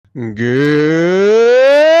Good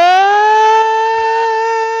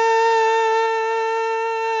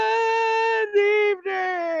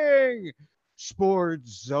evening,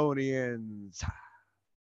 SportsZonians.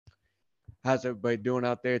 How's everybody doing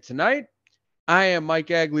out there tonight? I am Mike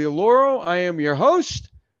Aglioloro. I am your host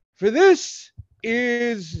for this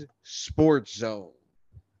is Sports Zone.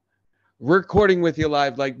 Recording with you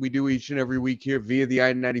live like we do each and every week here via the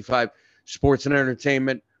I-95 Sports and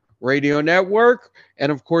Entertainment Radio Network.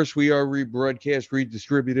 And of course, we are rebroadcast,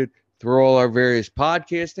 redistributed through all our various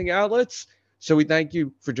podcasting outlets. So we thank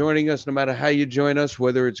you for joining us no matter how you join us,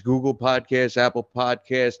 whether it's Google Podcasts, Apple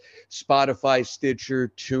Podcasts, Spotify,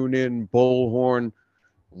 Stitcher, TuneIn, Bullhorn.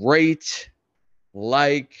 Rate,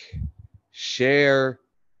 like, share,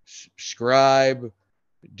 subscribe,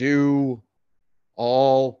 do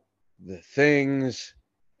all the things.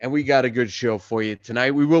 And we got a good show for you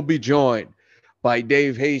tonight. We will be joined by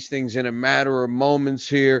Dave Hastings in a matter of moments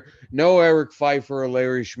here. No Eric Pfeiffer or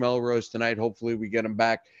Larry Schmelrose tonight. Hopefully we get them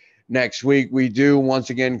back next week. We do once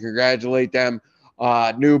again congratulate them.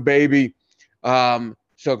 New baby. So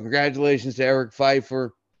congratulations to Eric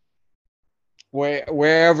Pfeiffer.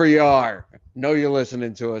 Wherever you are, know you're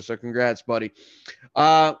listening to us. So congrats, buddy.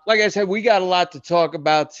 Like I said, we got a lot to talk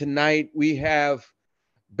about tonight. We have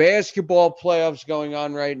basketball playoffs going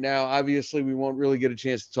on right now. Obviously, we won't really get a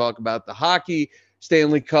chance to talk about the hockey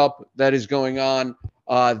Stanley Cup that is going on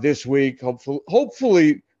this week.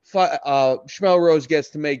 Hopefully, Schmelrose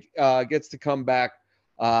gets to come back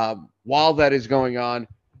while that is going on,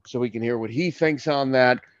 so we can hear what he thinks on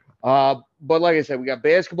that. But like I said, we got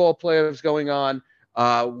basketball playoffs going on.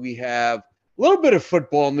 We have a little bit of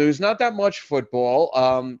football news, not that much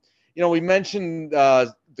football. We mentioned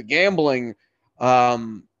the gambling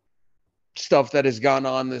stuff that has gone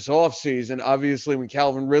on this offseason. Obviously, when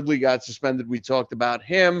Calvin Ridley got suspended, we talked about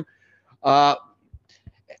him.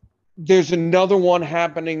 There's another one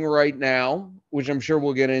happening right now, which I'm sure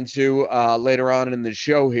we'll get into later on in the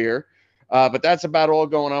show here. But that's about all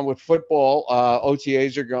going on with football.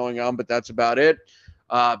 OTAs are going on, but that's about it.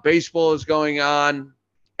 Baseball is going on.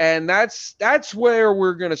 And that's where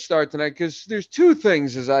we're going to start tonight, because there's two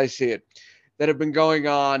things, as I see it, that have been going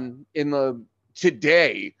on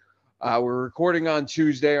today. We're recording on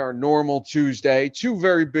Tuesday, our normal Tuesday. Two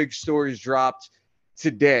very big stories dropped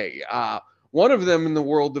today. One of them in the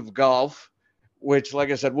world of golf, which, like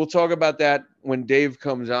I said, we'll talk about that when Dave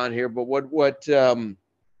comes on here. But what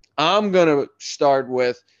I'm going to start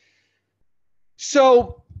with.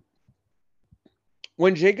 So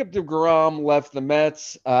when Jacob deGrom left the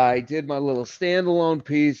Mets, I did my little standalone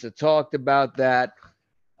piece that talked about that.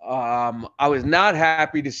 I was not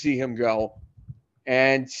happy to see him go.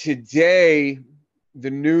 And today,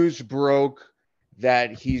 the news broke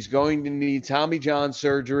that he's going to need Tommy John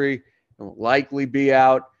surgery and will likely be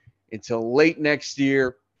out until late next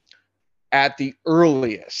year at the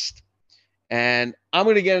earliest. And I'm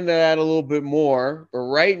going to get into that a little bit more. But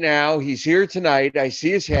right now, he's here tonight. I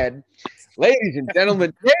see his head. Ladies and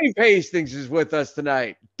gentlemen, Dave Hastings is with us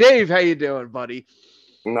tonight. Dave, how you doing, buddy?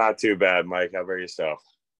 Not too bad, Mike. How about yourself?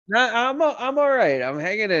 I'm all right. I'm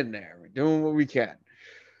hanging in there. We're doing what we can.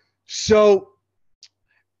 So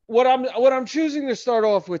what I'm choosing to start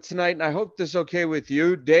off with tonight, and I hope this is okay with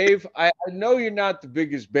you, Dave. I know you're not the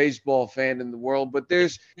biggest baseball fan in the world, but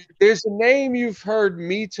there's a name you've heard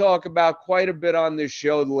me talk about quite a bit on this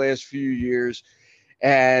show the last few years,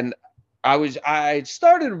 and I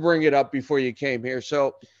started to bring it up before you came here.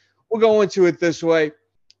 So we'll go into it this way.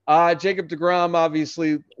 Jacob deGrom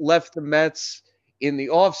obviously left the Mets in the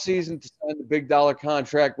offseason to sign the big dollar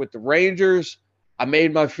contract with the Rangers. I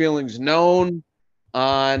made my feelings known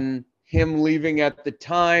on him leaving at the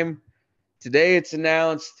time. Today it's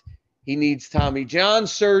announced he needs Tommy John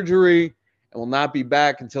surgery and will not be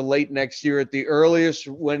back until late next year at the earliest,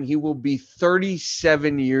 when he will be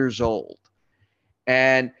 37 years old.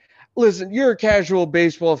 And listen, you're a casual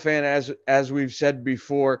baseball fan, as we've said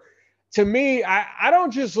before. To me, I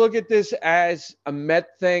don't just look at this as a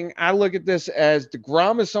Met thing. I look at this as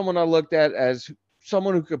deGrom is someone I looked at as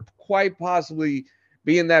someone who could quite possibly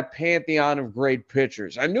be in that pantheon of great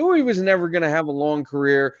pitchers. I knew he was never going to have a long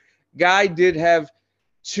career. Guy did have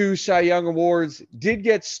 2 Cy Young awards, did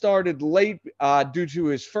get started late due to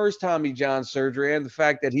his first Tommy John surgery and the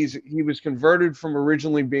fact that he was converted from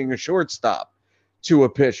originally being a shortstop to a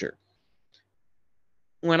pitcher.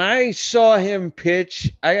 When I saw him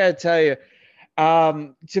pitch, I got to tell you,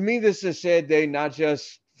 to me, this is a sad day, not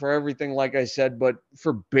just for everything, like I said, but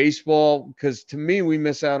for baseball, because to me, we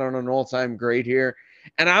miss out on an all-time great here.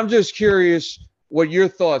 And I'm just curious what your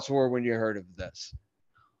thoughts were when you heard of this.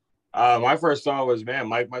 My first thought was, man,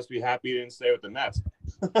 Mike must be happy he didn't stay with the Mets.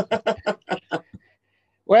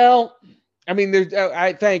 Well, I mean,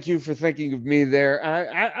 I thank you for thinking of me there.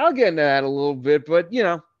 I'll get into that a little bit, but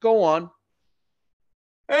go on.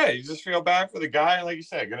 Hey, you just feel bad for the guy. Like you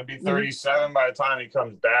said, going to be 37 by the time he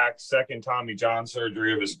comes back. Second Tommy John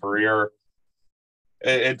surgery of his career.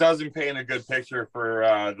 It doesn't paint a good picture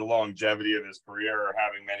for the longevity of his career or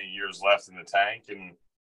having many years left in the tank. And,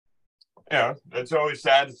 it's always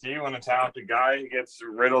sad to see when a talented guy gets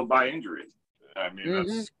riddled by injury. I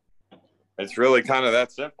mean, it's really kind of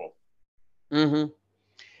that simple. And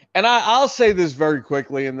I'll say this very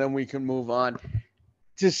quickly, and then we can move on.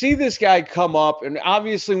 To see this guy come up, and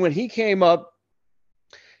obviously when he came up,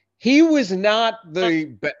 he was not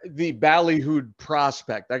the ballyhooed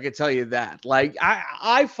prospect. I can tell you that. Like,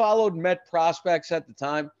 I followed Met prospects at the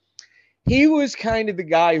time. He was kind of the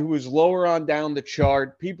guy who was lower on down the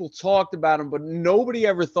chart. People talked about him, but nobody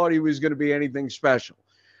ever thought he was going to be anything special.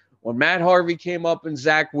 When Matt Harvey came up and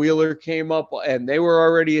Zach Wheeler came up and they were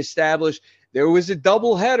already established, there was a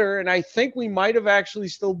doubleheader, and I think we might have actually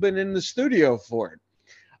still been in the studio for it.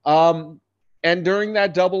 And during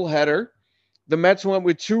that doubleheader, the Mets went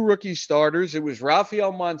with two rookie starters. It was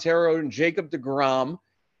Rafael Montero and Jacob deGrom.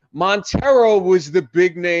 Montero was the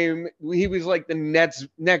big name. He was like the Nets'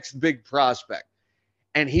 next big prospect.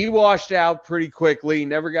 And he washed out pretty quickly,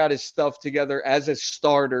 never got his stuff together as a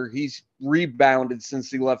starter. He's rebounded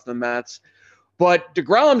since he left the Mets. But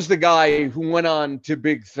deGrom's the guy who went on to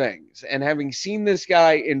big things. And having seen this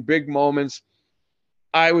guy in big moments,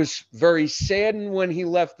 I was very saddened when he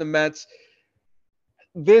left the Mets.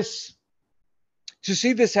 To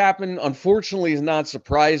see this happen, unfortunately, is not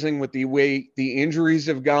surprising with the way the injuries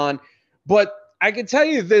have gone. But I can tell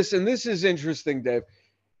you this, and this is interesting, Dave.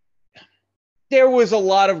 There was a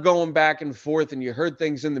lot of going back and forth, and you heard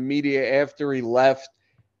things in the media after he left.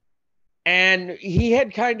 And he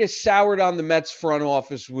had kind of soured on the Mets front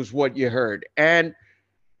office, was what you heard. And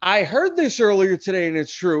I heard this earlier today, and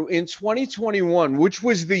it's true. In 2021, which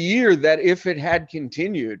was the year that, if it had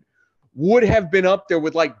continued, would have been up there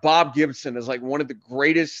with like Bob Gibson as like one of the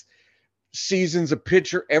greatest seasons a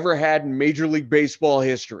pitcher ever had in Major League Baseball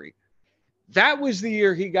history. That was the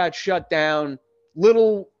year he got shut down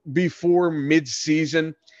little before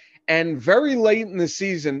mid-season. And very late in the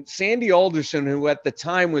season, Sandy Alderson, who at the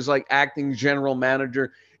time was like acting general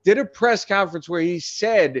manager, did a press conference where he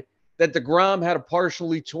said that deGrom had a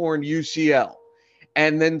partially torn UCL.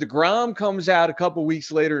 And then deGrom comes out a couple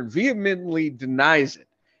weeks later and vehemently denies it.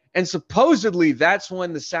 And supposedly that's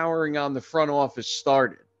when the souring on the front office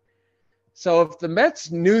started. So if the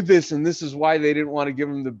Mets knew this and this is why they didn't want to give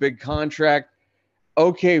him the big contract,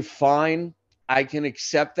 okay, fine. I can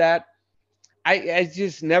accept that. I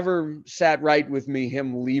just never sat right with me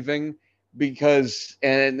him leaving because,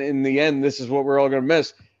 and in the end, this is what we're all going to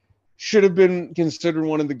miss, should have been considered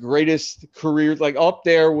one of the greatest careers, like up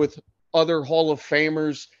there with other Hall of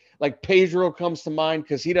Famers. Like Pedro comes to mind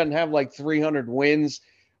because he doesn't have like 300 wins.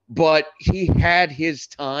 But he had his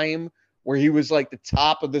time where he was like the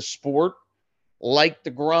top of the sport, like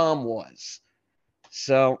deGrom was.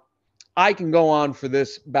 So I can go on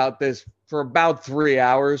about this for about 3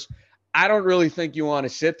 hours. I don't really think you want to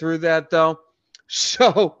sit through that, though.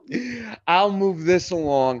 So I'll move this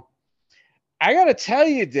along. I got to tell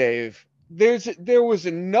you, Dave, there was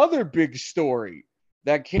another big story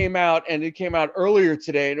that came out, and it came out earlier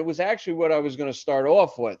today, and it was actually what I was going to start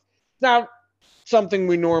off with. Now, something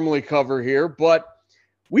we normally cover here, but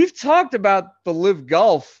we've talked about the LIV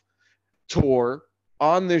Golf Tour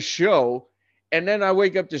on this show, and then I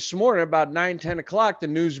wake up this morning about 9-10 o'clock, the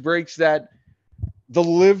news breaks that the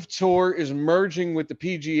LIV Tour is merging with the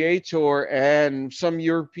PGA Tour and some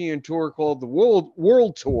European tour called the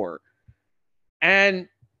World Tour. And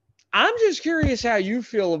I'm just curious how you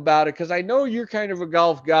feel about it, because I know you're kind of a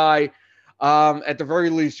golf guy. At the very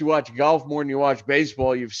least, you watch golf more than you watch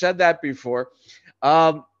baseball. You've said that before.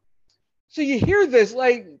 So you hear this,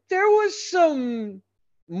 like there was some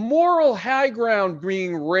moral high ground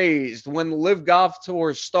being raised when the LIV Golf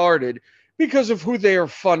Tour started because of who they are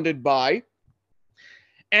funded by,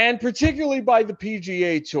 and particularly by the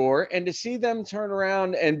PGA Tour. And to see them turn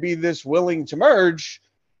around and be this willing to merge,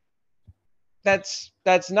 that's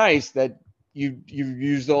nice that you've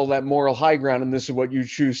used all that moral high ground and this is what you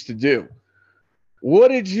choose to do. What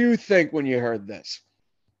did you think when you heard this?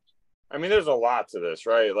 I mean, there's a lot to this,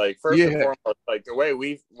 right? Like, first and foremost, like the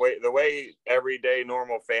way everyday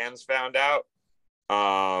normal fans found out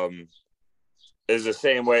is the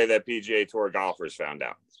same way that PGA Tour golfers found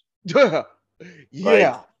out.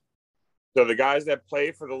 Yeah. So the guys that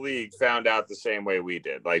play for the league found out the same way we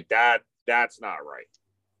did. Like that's not right.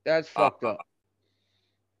 That's fucked up.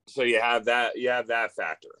 So you have that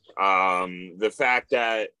factor. The fact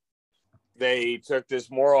that they took this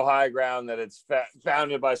moral high ground that it's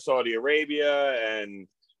founded by Saudi Arabia, and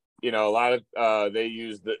a lot of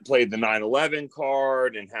they played the 9/11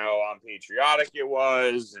 card and how unpatriotic it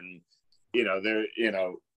was, and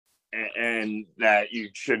and that you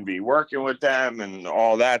shouldn't be working with them and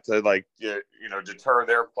all that to deter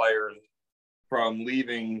their players from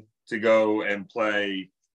leaving to go and play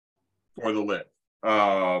for the LIV.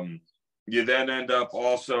 You then end up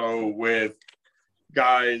also with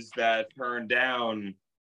guys that turn down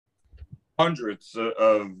hundreds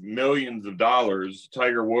of millions of dollars.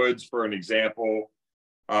 Tiger Woods, for an example,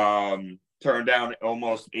 turned down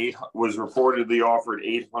was reportedly offered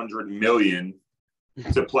 $800 million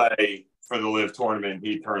to play for the LIV tournament.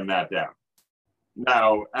 He turned that down.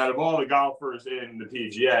 Now, out of all the golfers in the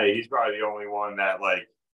PGA, he's probably the only one that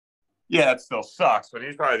it still sucks, but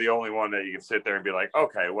he's probably the only one that you can sit there and be like,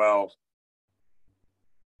 okay, well,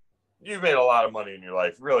 you've made a lot of money in your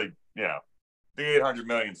life. Really, the 800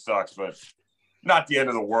 million sucks, but not the end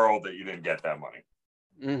of the world that you didn't get that money.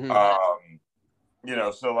 Mm-hmm.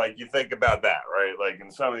 So you think about that, right?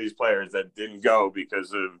 And some of these players that didn't go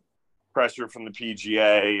because of pressure from the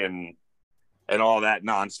PGA and all that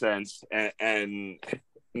nonsense. And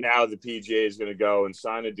now the PGA is going to go and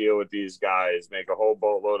sign a deal with these guys, make a whole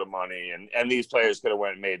boatload of money. And these players could have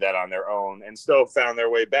went and made that on their own and still found their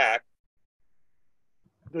way back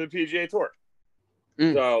to the PGA Tour.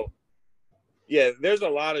 So, yeah, there's a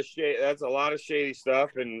lot of shady. That's a lot of shady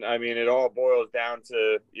stuff. And I mean, it all boils down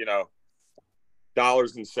to,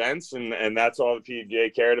 dollars and cents. And that's all the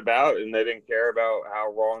PGA cared about. And they didn't care about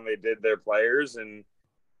how wrong they did their players. And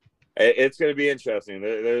it's going to be interesting.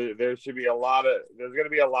 There's going to be a lot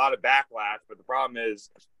of backlash. But the problem is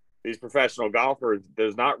these professional golfers,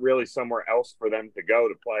 there's not really somewhere else for them to go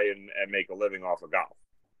to play and make a living off of golf.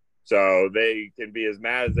 So they can be as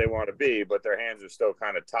mad as they want to be, but their hands are still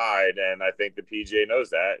kind of tied. And I think the PGA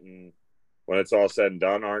knows that. And when it's all said and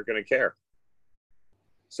done, aren't going to care.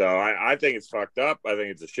 So I think it's fucked up. I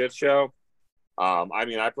think it's a shit show. I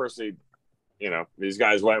mean, I personally, these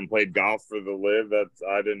guys went and played golf for the LIV.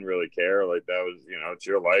 I didn't really care. That was, it's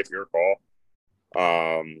your life, your call.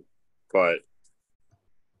 But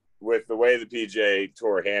with the way the PGA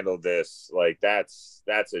Tour handled this, that's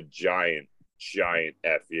a giant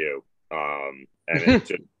FU. And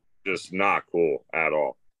it's just not cool at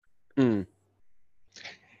all.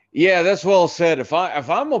 Yeah, that's well said. If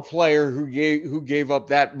I'm a player who gave up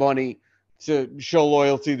that money to show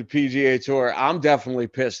loyalty to PGA Tour, I'm definitely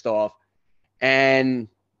pissed off. And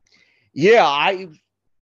yeah, I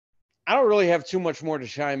don't really have too much more to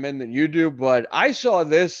chime in than you do, but I saw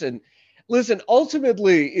this and listen,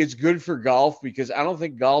 ultimately it's good for golf because I don't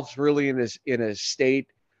think golf's really in a state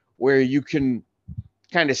where you can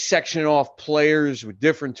kind of section off players with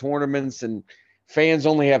different tournaments and fans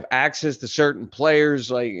only have access to certain players,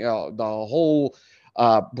 the whole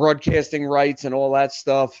broadcasting rights and all that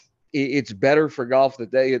stuff. It's better for golf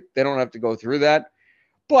that they don't have to go through that.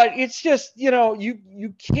 But it's just,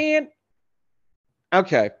 you can't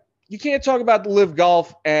talk about the LIV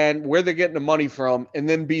Golf and where they're getting the money from and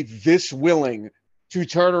then be this willing to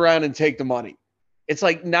turn around and take the money. It's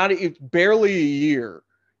it's barely a year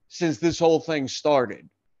since this whole thing started.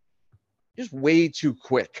 Just way too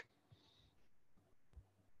quick.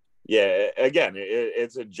 Yeah, again,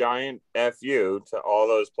 it's a giant FU to all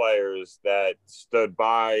those players that stood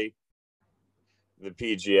by the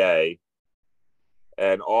PGA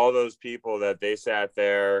and all those people that they sat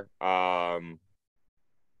there and,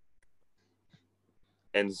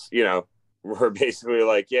 were basically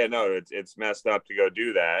like, yeah, no, it's messed up to go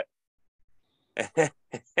do that.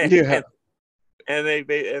 Yeah. And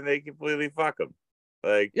they completely fuck them.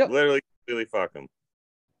 Literally completely fuck them.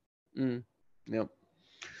 Yep.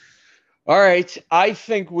 All right. I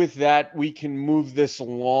think with that, we can move this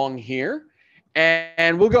along here.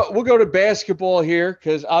 And we'll go to basketball here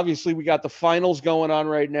because obviously we got the finals going on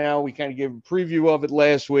right now. We kind of gave a preview of it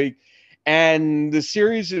last week. And the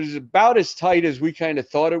series is about as tight as we kind of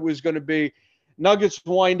thought it was going to be. Nuggets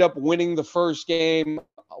wind up winning the first game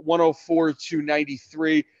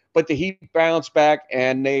 104-93, but the Heat bounce back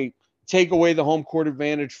and they take away the home court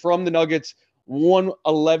advantage from the Nuggets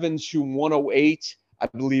 111-108. I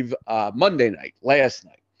believe Monday night, last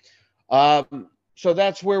night. So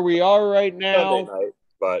that's where we are right now. Sunday night,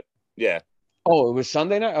 but yeah. Oh, it was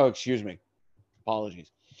Sunday night? Oh, excuse me.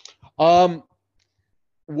 Apologies.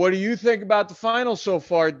 What do you think about the final so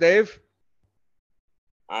far, Dave?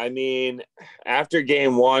 I mean, after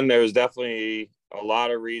game one, there was definitely a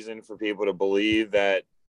lot of reason for people to believe that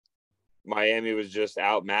Miami was just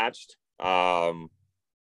outmatched. And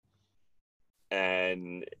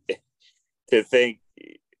to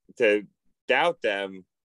doubt them,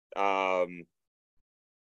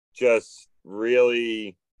 just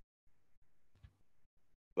really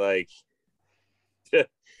like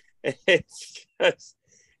it's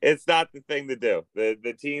not the thing to do.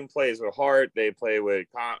 The team plays with heart. They play with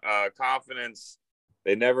confidence.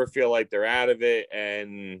 They never feel like they're out of it.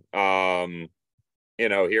 And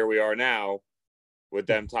here we are now with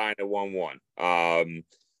them tying at 1-1.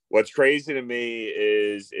 What's crazy to me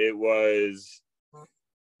is it was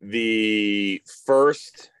the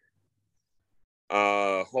first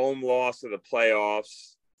home loss of the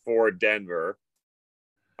playoffs for Denver.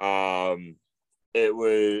 But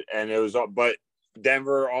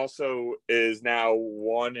Denver also is now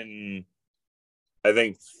 1-4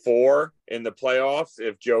 in the playoffs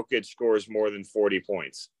if Jokic scores more than 40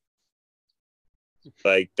 points.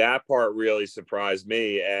 Like, that part really surprised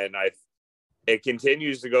me, and it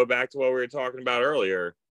continues to go back to what we were talking about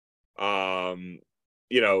earlier.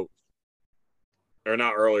 Or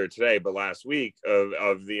not earlier today, but last week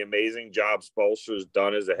of the amazing job Spoelstra's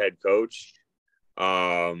done as a head coach,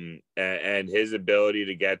 and his ability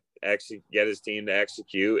to get his team to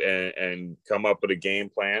execute and come up with a game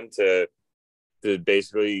plan to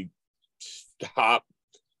basically stop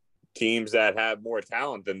teams that have more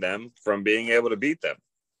talent than them from being able to beat them.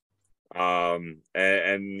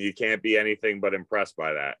 And you can't be anything but impressed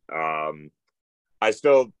by that. I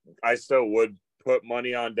still would put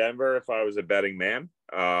money on Denver if I was a betting man.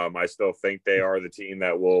 I still think they are the team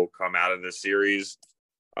that will come out of this series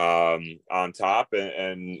on top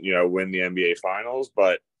and win the NBA Finals.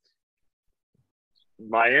 But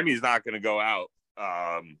Miami's not going to go out.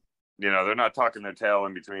 They're not tucking their tail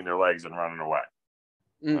in between their legs and running away.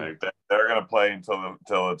 Like, they're going to play until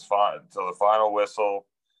the final whistle.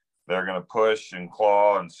 They're going to push and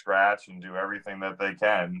claw and scratch and do everything that they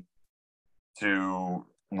can to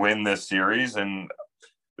win this series. And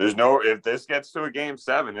if this gets to a game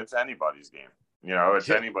 7, it's anybody's game. It's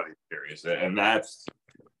anybody's series. And that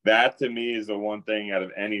to me is the one thing out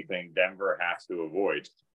of anything Denver has to avoid.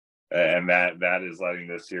 And that is letting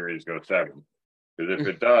this series go 7. Because if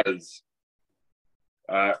it does,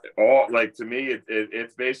 to me,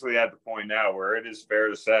 it's basically at the point now where it is fair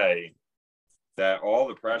to say that all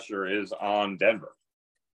the pressure is on Denver.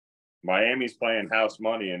 Miami's playing house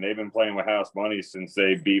money, and they've been playing with house money since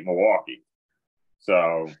they beat Milwaukee.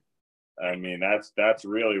 So, I mean, that's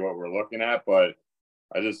really what we're looking at. But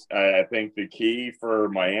I think the key for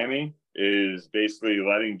Miami is basically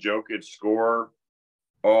letting Jokic score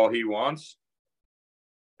all he wants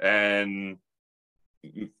and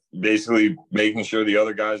basically making sure the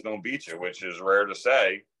other guys don't beat you, which is rare to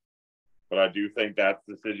say. But I do think that's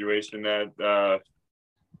the situation that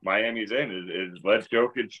Miami's in is let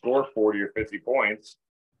Jokic score 40 or 50 points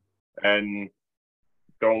and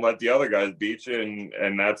don't let the other guys beat you.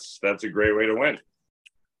 And that's a great way to win.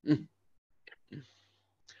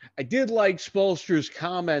 I did like Spoelstra's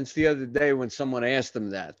comments the other day when someone asked him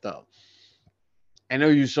that, though. I know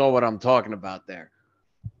you saw what I'm talking about there.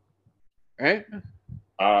 Right?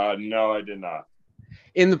 No, I did not.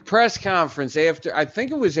 In the press conference I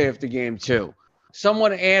think it was after game 2,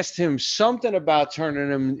 someone asked him something about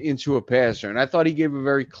turning him into a passer. And I thought he gave a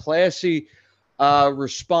very classy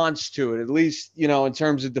response to it, at least, in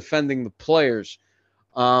terms of defending the players.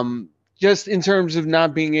 Just in terms of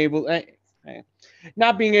not being able to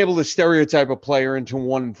stereotype a player into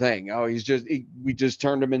one thing. Oh, we just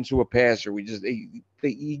turned him into a passer.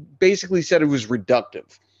 He basically said it was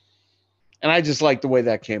reductive. And I just like the way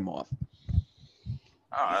that came off.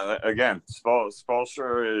 Again,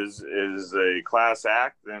 Spoelstra is a class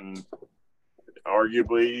act and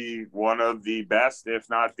arguably one of the best, if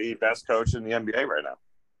not the best coach in the NBA right now.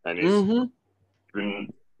 And he's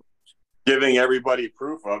been giving everybody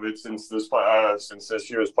proof of it since this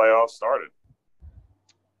year's playoffs started.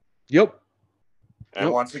 Yep.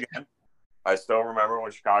 And once again, I still remember when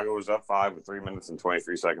Chicago was up 5 with 3 minutes and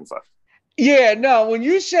 23 seconds left. Yeah, no. When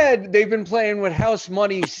you said they've been playing with house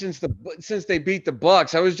money since they beat the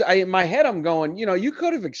Bucks, in my head I'm going, you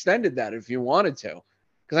could have extended that if you wanted to,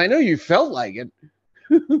 because I know you felt like it.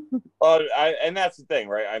 Well, and that's the thing,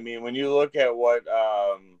 right? I mean, when you look at what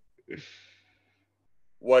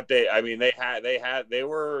they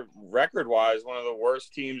were record wise one of the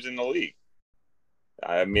worst teams in the league.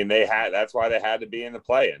 I mean, that's why they had to be in the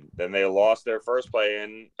play-in. Then they lost their first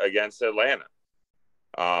play-in against Atlanta.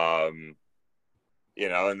 And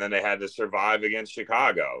then they had to survive against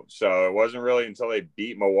Chicago. So it wasn't really until they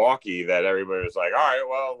beat Milwaukee that everybody was like, all right,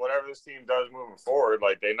 well, whatever this team does moving forward,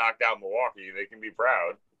 like they knocked out Milwaukee, they can be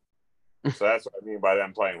proud. So that's what I mean by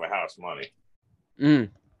them playing with house money.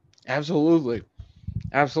 Absolutely.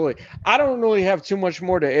 Absolutely. I don't really have too much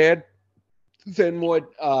more to add than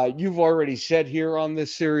what you've already said here on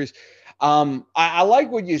this series. I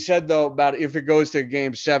like what you said, though, about if it goes to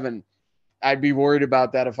game 7, I'd be worried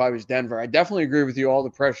about that if I was Denver. I definitely agree with you. All the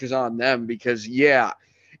pressure's on them because, yeah,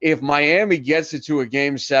 if Miami gets it to a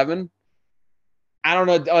game 7, I don't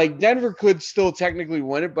know. Like, Denver could still technically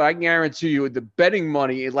win it, but I guarantee you the betting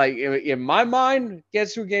money, like, in my mind,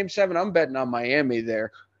 gets to a game 7, I'm betting on Miami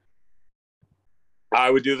there. I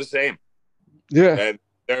would do the same. Yeah. And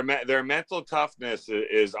their mental toughness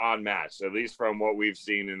is unmatched, at least from what we've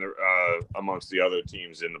seen in the amongst the other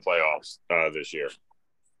teams in the playoffs this year.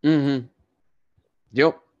 Mm-hmm.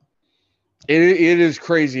 Yep. It is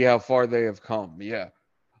crazy how far they have come. Yeah.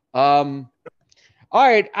 All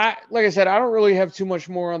right. Like I said, I don't really have too much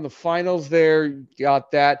more on the finals there.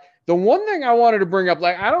 Got that. The one thing I wanted to bring up,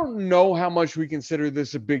 like, I don't know how much we consider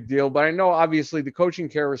this a big deal, but I know obviously the coaching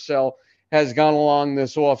carousel has gone along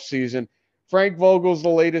this offseason. Frank Vogel's the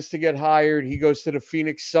latest to get hired. He goes to the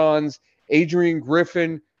Phoenix Suns. Adrian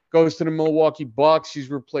Griffin goes to the Milwaukee Bucks. He's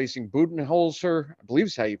replacing Budenholzer. I believe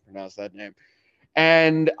is how you pronounce that name.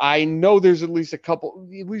 And I know there's at least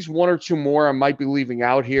one or two more I might be leaving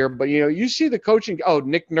out here. But, you see the coaching. Oh,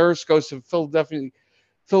 Nick Nurse goes to Philadelphia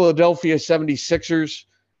 76ers.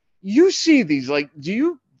 You see these. Like,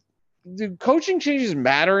 do coaching changes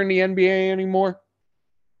matter in the NBA anymore?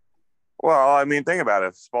 Well, I mean, think about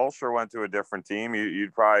it. If Spoelstra went to a different team,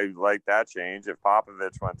 you'd probably like that change. If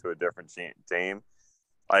Popovich went to a different team,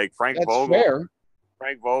 like That's fair.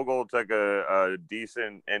 Frank Vogel took a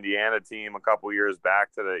decent Indiana team a couple years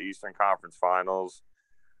back to the Eastern Conference Finals.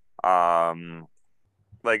 The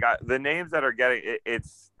names that are getting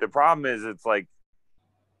it's the problem is it's like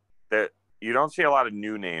that you don't see a lot of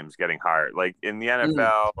new names getting hired. Like in the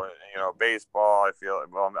NFL, baseball.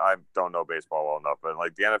 I don't know baseball well enough, but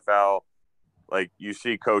like the NFL, like you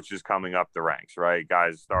see coaches coming up the ranks, right?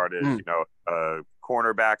 Guys start as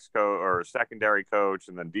cornerbacks coach or secondary coach,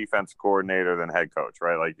 and then defense coordinator, then head coach,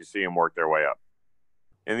 right? Like you see them work their way up.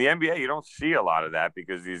 In the NBA, you don't see a lot of that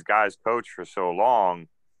because these guys coach for so long,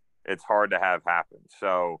 it's hard to have happen.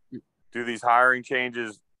 So, do these hiring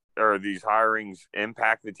changes or these hirings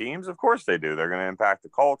impact the teams? Of course they do. They're going to impact the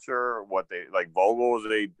culture. What they like. Vogel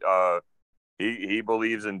is he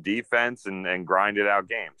believes in defense and grinded out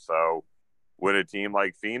games. So, with a team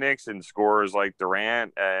like Phoenix and scorers like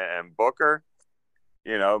Durant and Booker,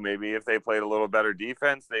 maybe if they played a little better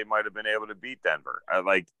defense, they might have been able to beat Denver.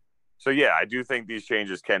 I do think these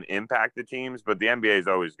changes can impact the teams, but the NBA is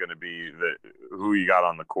always going to be who you got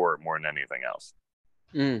on the court more than anything else.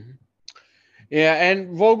 Yeah,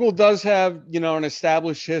 and Vogel does have, an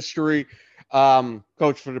established history.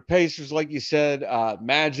 Coach for the Pacers, like you said,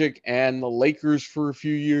 Magic and the Lakers for a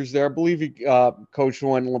few years there. I believe he coached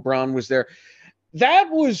when LeBron was there. That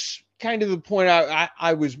was kind of the point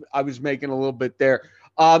I was making a little bit there.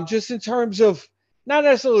 Just in terms of not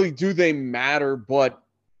necessarily do they matter, but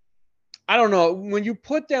I don't know. When you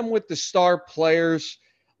put them with the star players,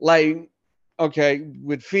 like, okay,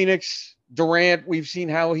 with Phoenix, Durant, we've seen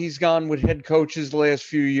how he's gone with head coaches the last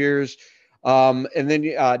few years. And then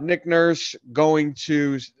Nick Nurse going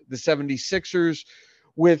to the 76ers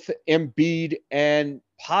with Embiid and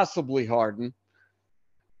possibly Harden.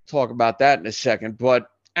 Talk about that in a second. But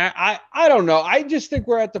I don't know. I just think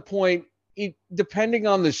we're at the point, depending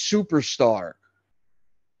on the superstar,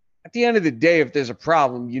 at the end of the day, if there's a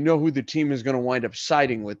problem, you know who the team is going to wind up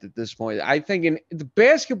siding with at this point. I think in the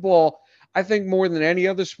basketball, I think more than any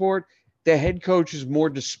other sport, the head coach is more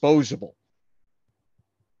disposable.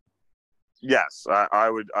 Yes, I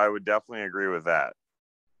would definitely agree with that.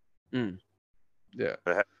 Yeah.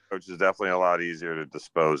 The head coach is definitely a lot easier to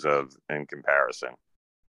dispose of in comparison.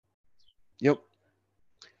 Yep.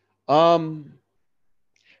 I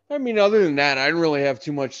mean, other than that, I didn't really have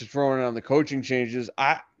too much to throw in on the coaching changes.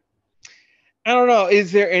 I don't know.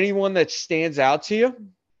 Is there anyone that stands out to you?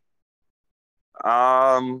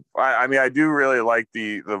 I do really like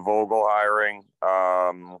the Vogel hiring.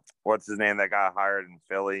 What's his name that got hired in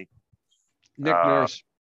Philly? Nick Nurse,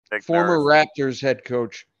 former Raptors head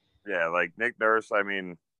coach. Yeah, like Nick Nurse.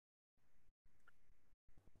 Again,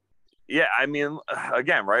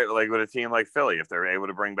 right? Like with a team like Philly, if they're able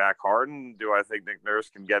to bring back Harden, do I think Nick Nurse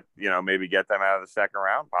can maybe get them out of the second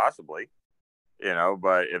round? Possibly.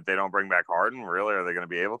 But if they don't bring back Harden, really, are they going to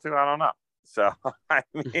be able to? I don't know. So,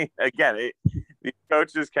 again, the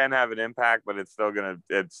coaches can have an impact, but it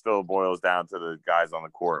still boils down to the guys on the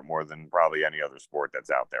court more than probably any other sport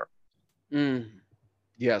that's out there.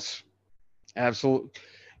 Yes, absolutely.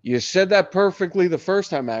 You said that perfectly the first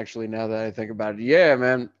time, actually, now that I think about it. Yeah,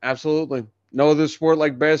 man, absolutely. No other sport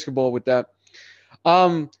like basketball with that.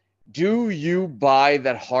 Um, do you buy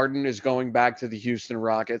that Harden is going back to the Houston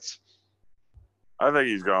Rockets? I think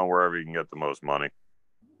he's going wherever he can get the most money.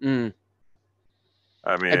 Mm,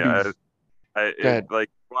 I mean, I'd be. Go ahead. like,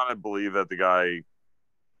 you want to believe that the guy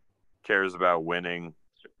cares about winning,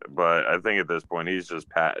 but I think at this point he's just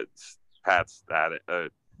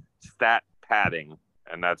stat padding,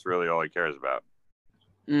 and that's really all he cares about.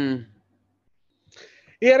 Mm.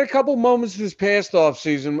 He had a couple moments this past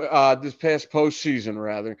offseason, this past postseason,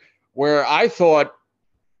 rather, where I thought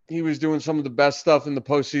he was doing some of the best stuff in the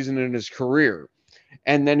postseason in his career.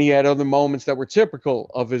 And then he had other moments that were typical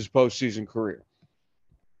of his postseason career.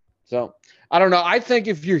 So I don't know. I think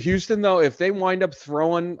if you're Houston, though, if they wind up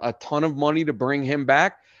throwing a ton of money to bring him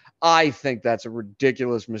back, I think that's a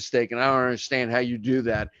ridiculous mistake. And I don't understand how you do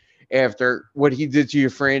that after what he did to your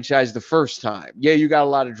franchise the first time. Yeah, you got a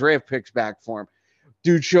lot of draft picks back for him.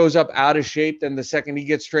 Dude shows up out of shape. Then the second he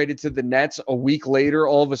gets traded to the Nets, a week later,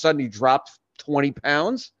 all of a sudden he dropped 20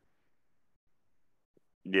 pounds.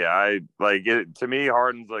 Yeah, I like it. To me,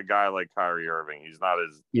 Harden's a guy like Kyrie Irving. He's not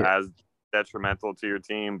as detrimental to your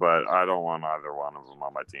team, but I don't want either one of them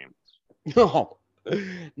on my team. No,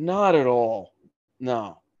 not at all.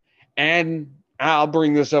 No. And I'll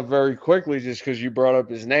bring this up very quickly just because you brought up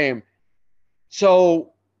his name.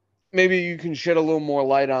 So maybe you can shed a little more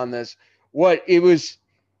light on this. What it was,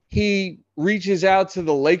 he reaches out to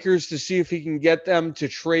the Lakers to see if he can get them to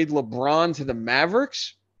trade LeBron to the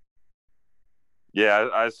Mavericks. Yeah,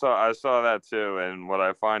 I saw that too, and what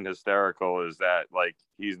I find hysterical is that like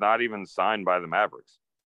he's not even signed by the Mavericks.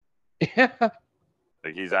 Yeah.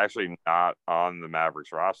 Like he's actually not on the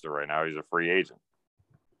Mavericks roster right now. He's a free agent.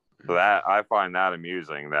 So that I find that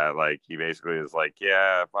amusing that like he basically is like,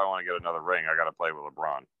 yeah, if I want to get another ring, I got to play with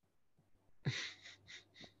LeBron.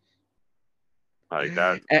 Like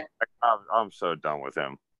that, I'm so done with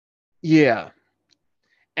him. Yeah.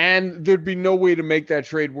 And there'd be no way to make that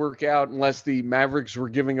trade work out unless the Mavericks were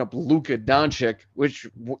giving up Luka Doncic, which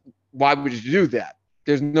why would you do that?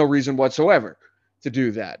 There's no reason whatsoever to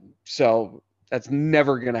do that. So that's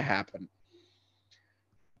never going to happen.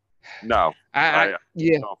 No, I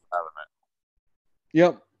yeah. don't fathom it.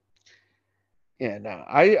 Yep. Yeah, no.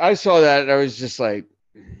 I saw that and I was just like,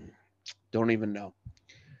 don't even know.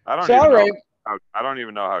 I don't So even all know. right. I don't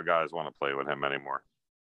even know how guys want to play with him anymore.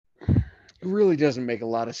 It really doesn't make a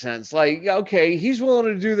lot of sense. Like, okay, he's willing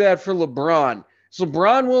to do that for LeBron. Is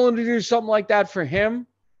LeBron willing to do something like that for him?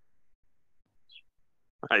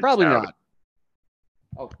 I Probably doubt not. it.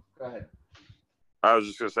 Oh, go ahead. I was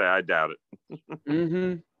just gonna say I doubt it.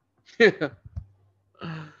 Mm-hmm. Yeah.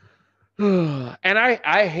 And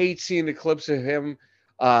I hate seeing the clips of him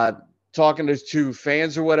talking to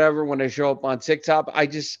fans or whatever when they show up on TikTok. I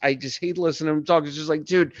just hate listening to him talk. It's just like,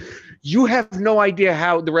 dude, you have no idea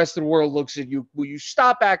how the rest of the world looks at you. Will you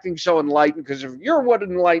stop acting so enlightened? Because if you're what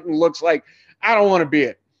enlightened looks like, I don't want to be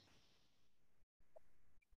it.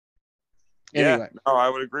 Anyway. Yeah, no, I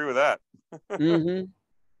would agree with that. Mm-hmm.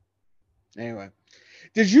 Anyway.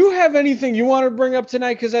 Did you have anything you want to bring up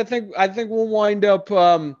tonight? Because I think we'll wind up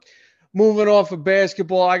moving off of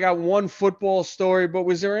basketball. I got one football story, but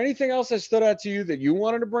was there anything else that stood out to you that you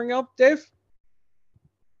wanted to bring up, Dave?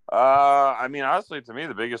 I mean, honestly, to me,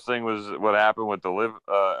 the biggest thing was what happened with the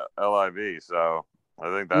LIV. So I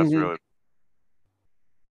think that's Mm-hmm. really.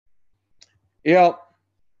 Yeah.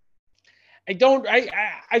 I don't.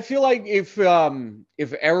 I feel like if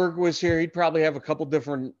Eric was here, he'd probably have a couple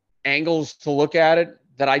different angles to look at it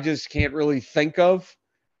that I just can't really think of.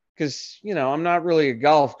 Because I'm not really a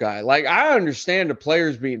golf guy. Like I understand the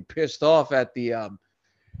players being pissed off at the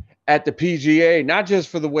PGA, not just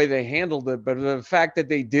for the way they handled it, but the fact that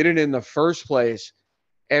they did it in the first place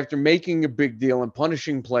after making a big deal and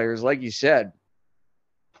punishing players, like you said.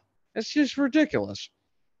 It's just ridiculous.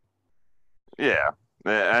 Yeah,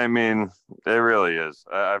 I mean, it really is.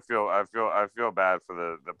 I feel bad for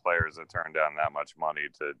the players that turned down that much money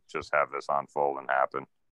to just have this unfold and happen.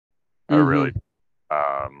 I really.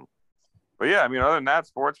 Mm-hmm. But yeah, I mean, other than that,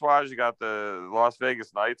 sports wise, you got the Las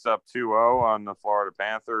Vegas Knights up 2-0 on the Florida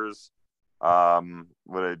Panthers.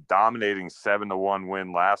 With a dominating 7-1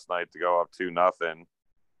 win last night to go up 2-0.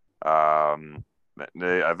 I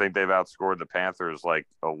think they've outscored the Panthers like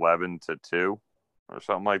 11-2 or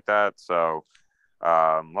something like that. So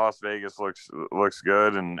Las Vegas looks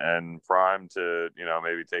good and primed to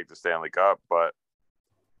maybe take the Stanley Cup. But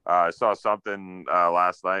I saw something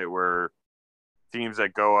last night where teams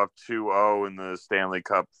that go up 2-0 in the Stanley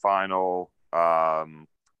Cup final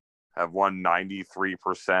have won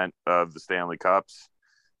 93% of the Stanley Cups.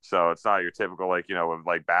 So it's not your typical, like, with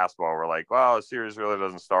like basketball, where like, well, a series really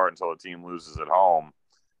doesn't start until a team loses at home.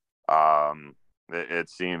 It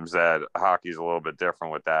seems that hockey's a little bit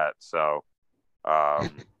different with that. So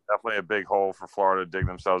definitely a big hole for Florida to dig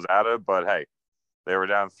themselves out of. But hey, they were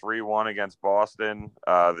down 3-1 against Boston,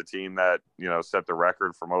 the team that set the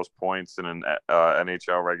record for most points in an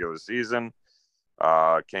NHL regular season.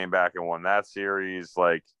 Came back and won that series.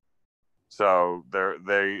 Like, so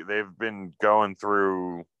they've been going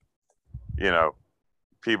through,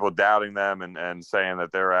 people doubting them and saying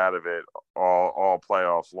that they're out of it all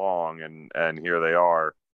playoffs long, and here they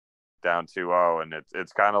are down 2-0, and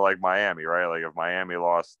it's kind of like Miami, right? Like if Miami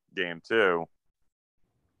lost game 2,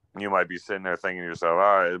 you might be sitting there thinking to yourself, all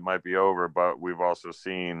right, it might be over, but we've also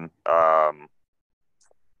seen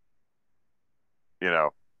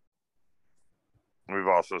we've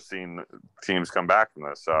also seen teams come back from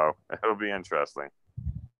this, so it'll be interesting.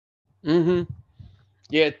 Mm-hmm.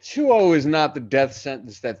 Yeah, 2-0 is not the death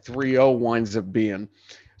sentence that 3-0 winds up being.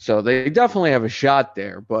 So they definitely have a shot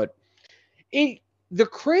there. But the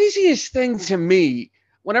craziest thing to me,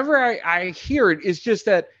 whenever I hear it, is just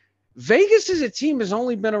that Vegas as a team has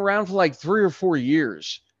only been around for like 3 or 4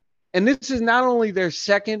 years. And this is not only their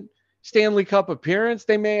second Stanley Cup appearance,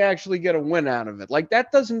 they may actually get a win out of it. Like,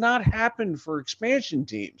 that does not happen for expansion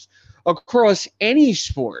teams across any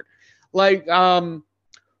sport. Like,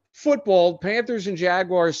 football, Panthers and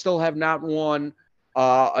Jaguars still have not won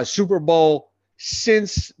a Super Bowl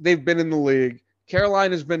since they've been in the league.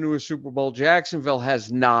 Carolina's been to a Super Bowl. Jacksonville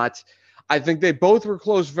has not. I think they both were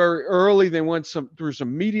close very early. They went through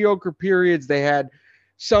some mediocre periods. They had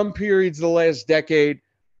some periods the last decade,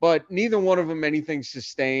 but neither one of them anything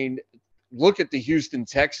sustained. Look at the Houston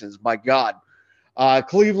Texans. My God.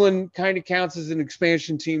 Cleveland kind of counts as an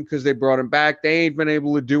expansion team because they brought him back. They ain't been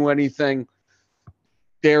able to do anything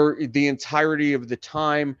there the entirety of the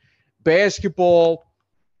time. Basketball,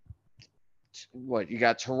 you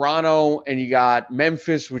got Toronto and you got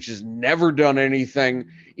Memphis, which has never done anything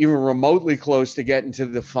even remotely close to getting to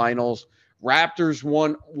the finals. Raptors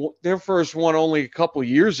won their first one only a couple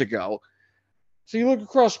years ago. So you look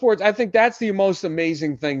across sports, I think that's the most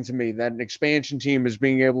amazing thing to me, that an expansion team is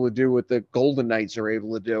being able to do what the Golden Knights are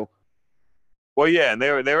able to do. Well, yeah, and they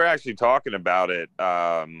were actually talking about it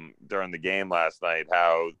during the game last night,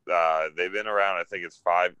 how they've been around, I think it's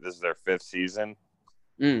 5, this is their 5th season.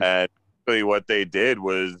 And really what they did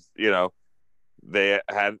was, they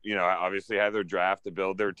had, obviously had their draft to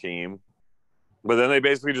build their team, but then they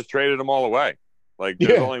basically just traded them all away. Like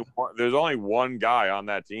there's only one guy on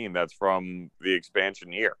that team that's from the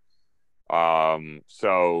expansion year.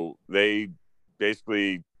 So they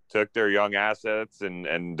basically took their young assets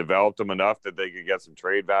and developed them enough that they could get some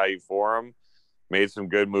trade value for them, made some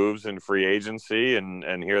good moves in free agency,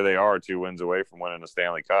 and here they are 2 wins away from winning a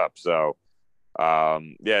Stanley Cup. So,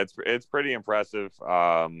 yeah, it's pretty impressive.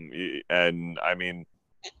 And I mean,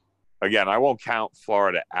 again, I won't count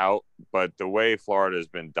Florida out, but the way Florida has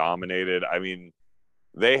been dominated, I mean,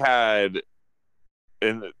 they had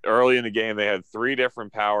early in the game, they had 3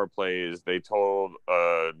 different power plays. They totaled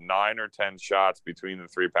 9 or 10 shots between the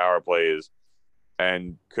 3 power plays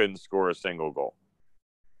and couldn't score a single goal.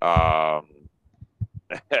 I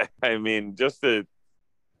mean, just to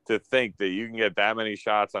think that you can get that many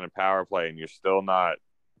shots on a power play and you're still not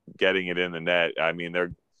getting it in the net. I mean,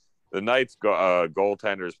 the Knights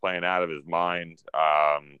goaltender is playing out of his mind.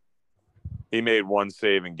 He made one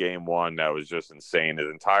save in game 1 that was just insane. His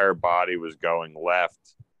entire body was going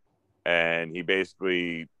left, and he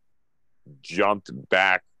basically jumped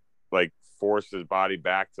back, like forced his body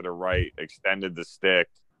back to the right, extended the stick,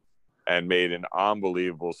 and made an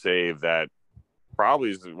unbelievable save that probably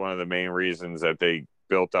is one of the main reasons that they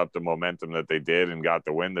built up the momentum that they did and got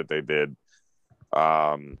the win that they did.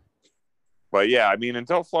 But yeah, I mean,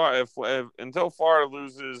 until Florida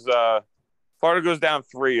loses, Florida goes down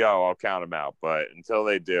 3-0, I'll count them out. But until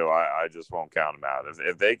they do, I just won't count them out.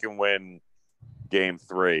 If they can win game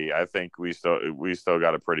 3, I think we still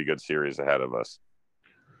got a pretty good series ahead of us.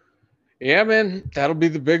 Yeah, man, that'll be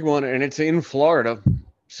the big one, and it's in Florida,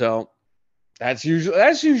 so that's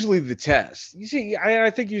usually the test. You see,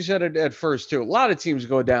 I think you said it at first too. A lot of teams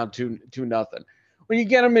go down 2-0. When you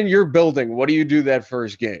get them in your building, what do you do that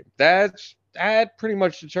first game? That pretty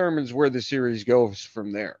much determines where the series goes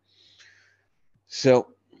from there. So,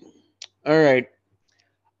 all right.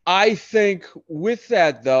 I think with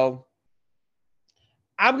that, though,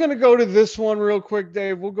 I'm going to go to this one real quick,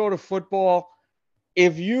 Dave. We'll go to football.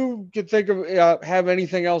 If you could think of have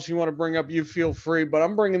anything else you want to bring up, you feel free. But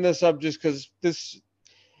I'm bringing this up just because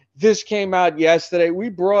this came out yesterday. We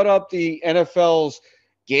brought up the NFL's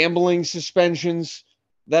gambling suspensions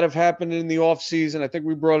that have happened in the offseason. I think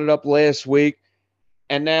we brought it up last week.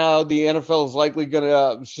 And now the NFL is likely going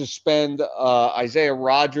to suspend Isaiah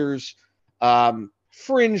Rodgers,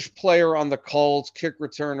 fringe player on the Colts, kick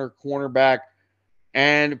returner, cornerback.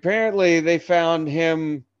 And apparently they found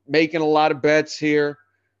him making a lot of bets here.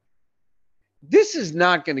 This is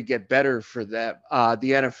not going to get better for the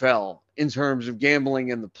NFL in terms of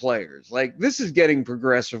gambling and the players. Like, this is getting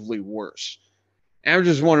progressively worse. And I'm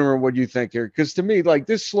just wondering what you think here, because to me, like,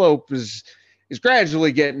 this slope is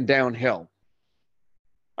gradually getting downhill.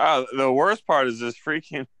 The worst part is this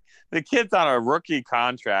freaking the kid's on a rookie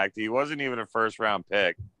contract. He wasn't even a first round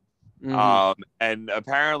pick. Mm-hmm. And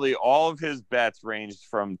apparently all of his bets ranged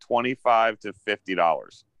from $25 to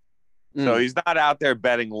 $50. So he's not out there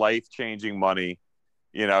betting life-changing money.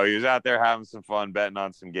 He was out there having some fun, betting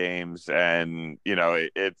on some games, and,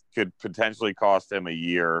 it could potentially cost him a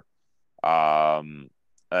year. And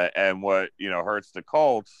what, hurts the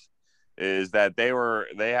Colts is that they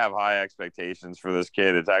have high expectations for this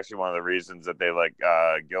kid. It's actually one of the reasons that they let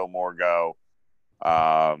Gilmore go.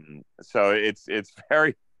 So it's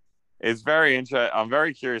very interesting. I'm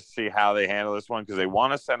very curious to see how they handle this one, because they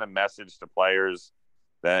want to send a message to players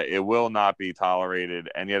that it will not be tolerated.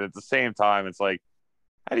 And yet at the same time, it's like,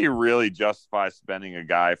 how do you really justify spending a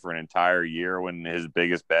guy for an entire year when his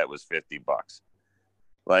biggest bet was $50?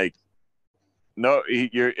 Like, no,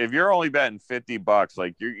 if you're only betting $50,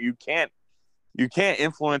 like you can't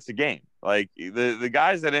influence the game. Like the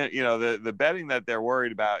guys that, the betting that they're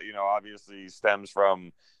worried about, obviously stems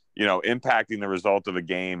from, impacting the result of a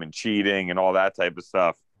game and cheating and all that type of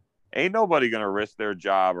stuff. Ain't nobody going to risk their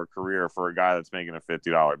job or career for a guy that's making a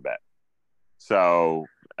 $50 bet. So,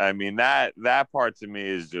 I mean, that part to me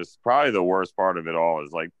is just probably the worst part of it all.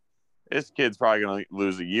 Is like, this kid's probably going to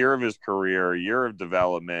lose a year of his career, a year of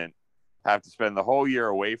development, have to spend the whole year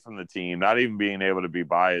away from the team, not even being able to be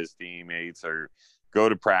by his teammates or go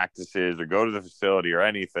to practices or go to the facility or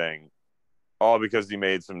anything, all because he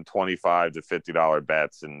made some $25 to $50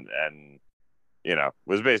 bets and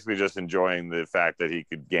was basically just enjoying the fact that he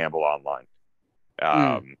could gamble online.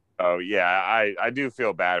 So yeah, I do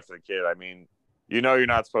feel bad for the kid. I mean, you're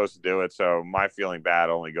not supposed to do it, so my feeling bad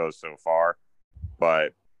only goes so far.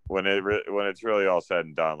 But when it's really all said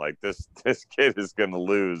and done, like this kid is going to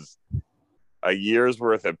lose a year's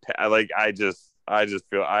worth of, like, I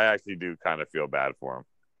actually do kind of feel bad for him.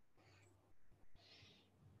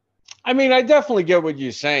 I mean, I definitely get what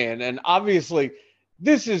you're saying. And obviously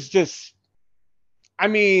this is just, I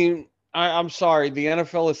mean, I'm sorry. The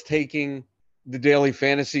NFL is taking the daily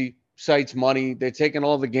fantasy sites' money. They're taking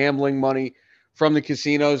all the gambling money from the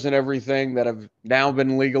casinos and everything that have now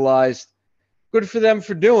been legalized. Good for them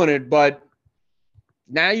for doing it. But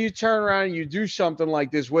now you turn around and you do something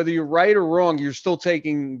like this, whether you're right or wrong, you're still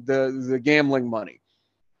taking the gambling money,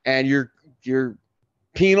 and you're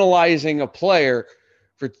penalizing a player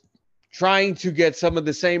for trying to get some of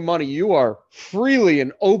the same money you are freely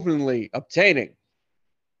and openly obtaining.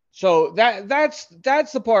 So that's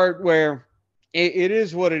the part where it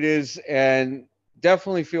is what it is, and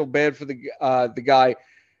definitely feel bad for the guy.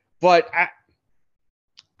 But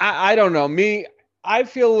I don't know. I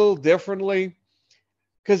feel a little differently,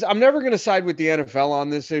 because I'm never going to side with the NFL on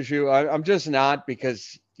this issue. I'm just not,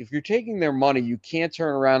 because if you're taking their money, you can't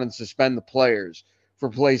turn around and suspend the players for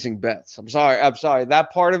placing bets. I'm sorry.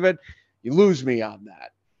 That part of it, you lose me on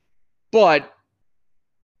that. But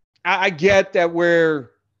I get that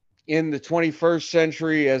we're in the 21st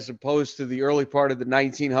century as opposed to the early part of the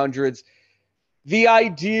 1900s. The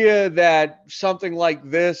idea that something like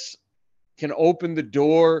this can open the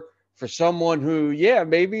door for someone who,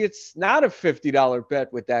 maybe it's not a $50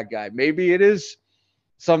 bet with that guy. Maybe it is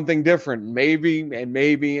something different. Maybe,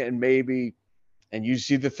 and you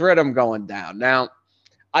see the thread I'm going down. Now,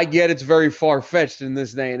 I get it's very far-fetched in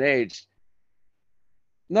this day and age.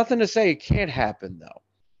 Nothing to say it can't happen, though.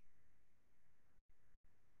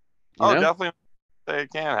 Definitely say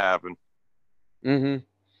it can happen. Mm-hmm.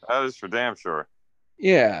 That is for damn sure.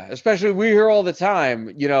 Yeah, especially we hear all the time,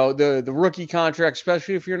 the rookie contract,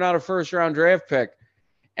 especially if you're not a first-round draft pick.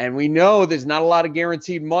 And we know there's not a lot of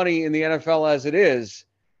guaranteed money in the NFL as it is.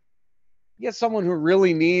 You get someone who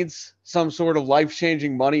really needs some sort of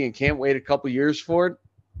life-changing money and can't wait a couple years for it.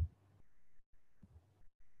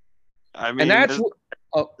 I mean, there's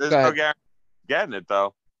no guarantee getting it,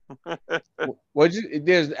 though.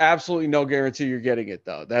 There's absolutely no guarantee you're getting it,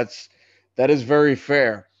 though. That is very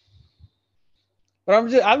fair. But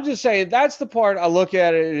I'm just saying, that's the part I look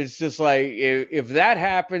at it. It's just like, if that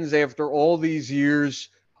happens after all these years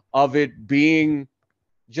of it being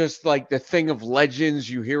just like the thing of legends,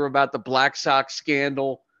 you hear about the Black Sox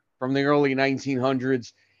scandal from the early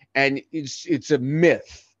 1900s, and it's a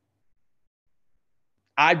myth.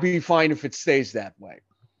 I'd be fine if it stays that way.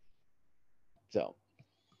 So,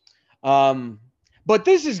 but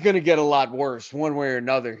this is going to get a lot worse one way or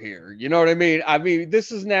another here. You know what I mean? I mean,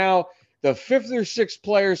 this is now the fifth or sixth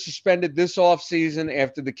player suspended this offseason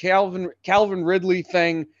after the Calvin Ridley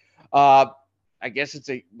thing. I guess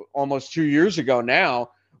it's almost 2 years ago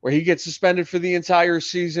now, where he gets suspended for the entire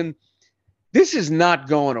season. This is not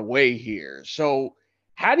going away here. So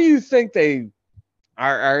how do you think they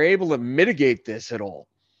are able to mitigate this at all?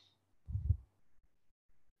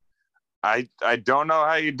 I don't know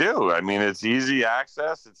how you do. I mean, it's easy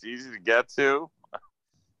access. It's easy to get to.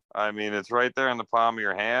 I mean, it's right there in the palm of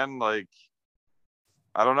your hand. Like,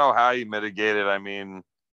 I don't know how you mitigate it. I mean,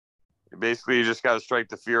 basically, you just got to strike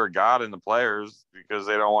the fear of God in the players because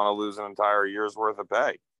they don't want to lose an entire year's worth of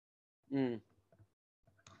pay. Mm.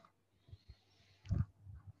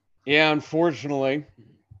 Yeah, unfortunately,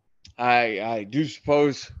 I do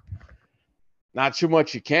suppose not too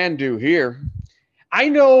much you can do here. I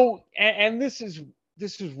know, and this is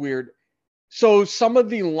weird. So some of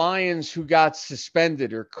the Lions who got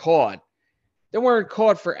suspended or caught, they weren't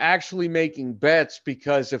caught for actually making bets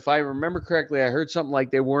because if I remember correctly, I heard something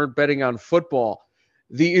like they weren't betting on football.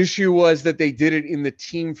 The issue was that they did it in the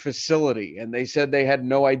team facility, and they said they had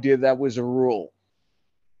no idea that was a rule.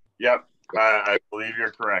 Yep. I believe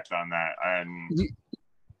you're correct on that. And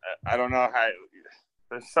I don't know how –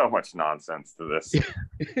 there's so much nonsense to this.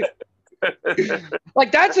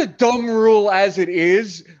 Like, that's a dumb rule as it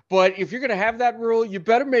is, but if you're going to have that rule, you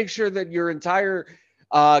better make sure that your entire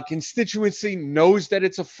constituency knows that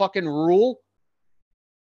it's a fucking rule.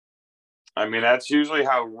 I mean, that's usually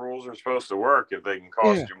how rules are supposed to work if they can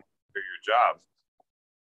cost you more for your job.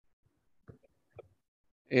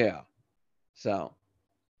 Yeah. So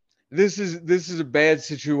this is a bad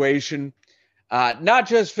situation, not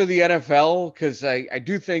just for the NFL, because I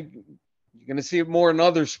do think you're going to see it more in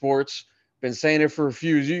other sports. Been saying it for a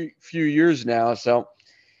few years now, so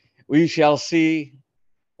we shall see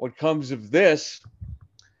what comes of this.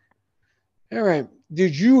 All right.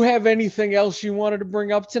 Did you have anything else you wanted to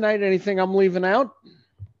bring up tonight? Anything I'm leaving out?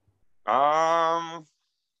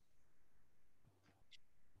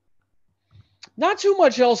 Not too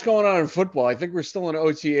much else going on in football. I think we're still in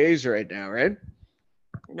OTAs right now, right?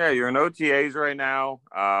 Yeah, you're in OTAs right now.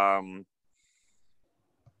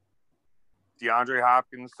 DeAndre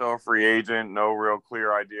Hopkins still a free agent. No real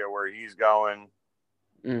clear idea where he's going.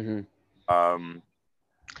 Mm-hmm.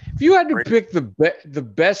 If you had to pick the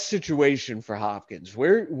best situation for Hopkins,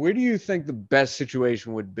 where do you think the best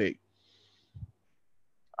situation would be?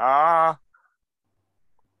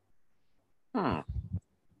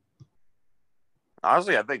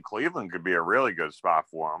 Honestly, I think Cleveland could be a really good spot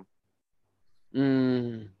for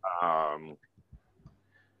him.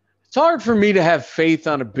 It's hard for me to have faith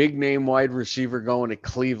on a big name wide receiver going to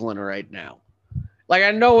Cleveland right now. Like,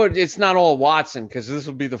 I know it's not all Watson because this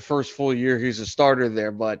will be the first full year he's a starter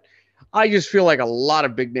there, but I just feel like a lot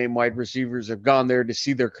of big name wide receivers have gone there to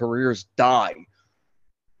see their careers die.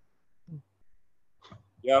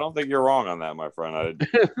 Yeah, I don't think you're wrong on that, my friend.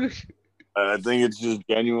 I think it's just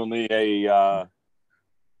genuinely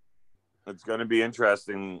it's going to be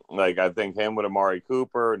interesting. Like, I think him with Amari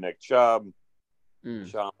Cooper, Nick Chubb,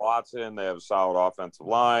 Sean Watson, they have a solid offensive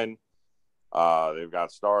line. They've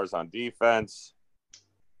got stars on defense.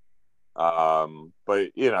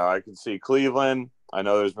 But, you know, I can see Cleveland. I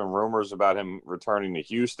know there's been rumors about him returning to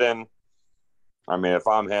Houston. I mean, if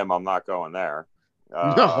I'm him, I'm not going there.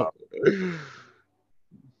 No.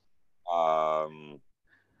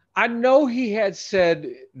 I know he had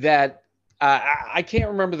said that I can't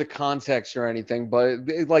remember the context or anything, but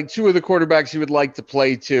like two of the quarterbacks he would like to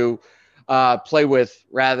play with,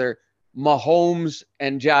 Mahomes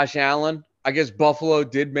and Josh Allen. I guess Buffalo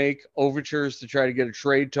did make overtures to try to get a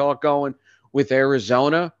trade talk going with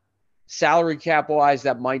Arizona. Salary cap wise,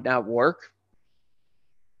 that might not work.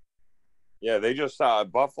 Yeah, they just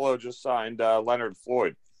Buffalo just signed Leonard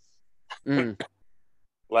Floyd.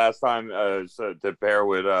 Last time to pair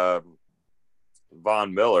with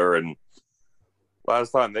Von Miller, and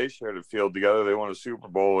last time they shared a field together, they won a Super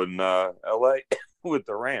Bowl in LA with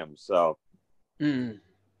the Rams. So,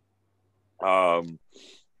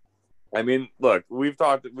 I mean, look, we've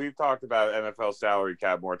talked about NFL salary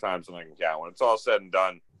cap more times than I can count. When it's all said and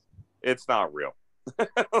done, it's not real.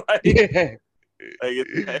 It's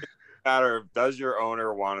a matter of, does your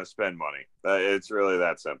owner want to spend money? It's really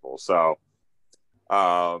that simple. So,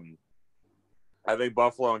 I think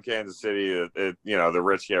Buffalo and Kansas City, the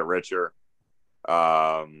rich get richer.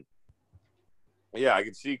 Yeah, I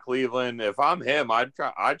could see Cleveland. If I'm him, I'd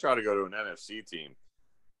try to go to an NFC team.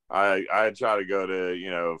 I'd try to go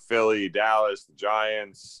to, Philly, Dallas, the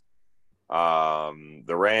Giants, the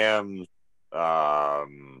Rams,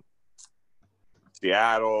 um,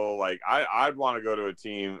 Seattle. Like I'd want to go to a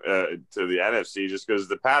team to the NFC just because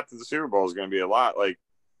the path to the Super Bowl is going to be a lot. Like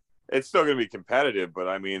it's still going to be competitive, but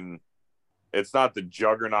I mean, it's not the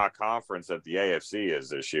juggernaut conference that the AFC is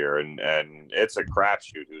this year, and it's a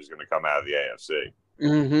crapshoot who's going to come out of the AFC.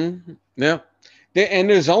 Mm-hmm. Yeah, and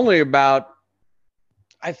there's only about,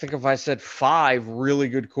 I think if I said 5 really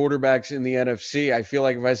good quarterbacks in the NFC, I feel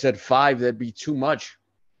like if I said 5, that'd be too much.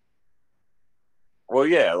 Well,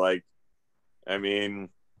 yeah, like I mean,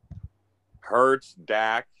 Hurts,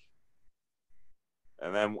 Dak,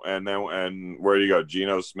 and where do you go?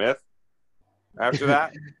 Geno Smith after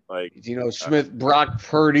that? Like Smith, Brock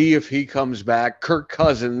Purdy, if he comes back, Kirk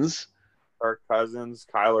Cousins. Kirk Cousins,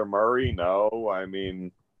 Kyler Murray. No, I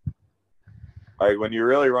mean, like when you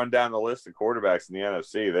really run down the list of quarterbacks in the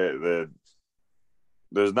NFC,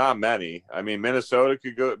 there's not many. I mean, Minnesota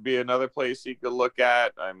could be another place you could look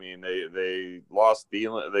at. I mean, they lost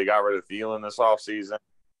Thielen. They got rid of Thielen this offseason.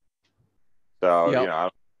 So,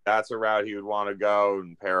 Yep. that's a route he would want to go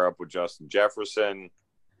and pair up with Justin Jefferson.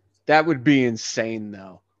 That would be insane,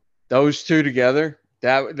 though. Those two together,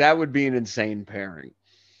 that would be an insane pairing.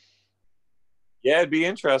 Yeah, it'd be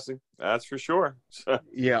interesting. That's for sure.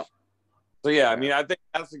 Yeah. So, yeah, I mean, I think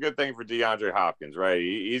that's a good thing for DeAndre Hopkins, right?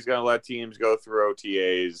 He's going to let teams go through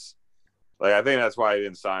OTAs. Like, I think that's why he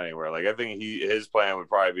didn't sign anywhere. Like, I think his plan would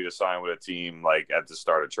probably be to sign with a team, like, at the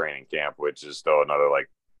start of training camp, which is still another,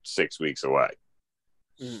 6 weeks away.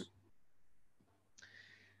 Mm.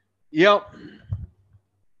 Yep. It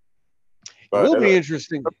But will be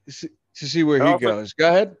interesting to see where he goes. Go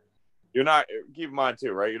ahead. You're not, keep in mind,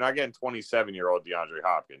 too, right? You're not getting 27-year-old DeAndre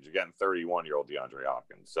Hopkins. You're getting 31-year-old DeAndre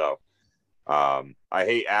Hopkins. So, I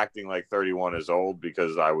hate acting like 31 is old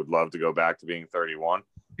because I would love to go back to being 31.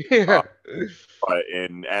 Yeah. But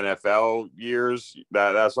in NFL years,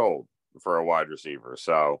 that's old for a wide receiver.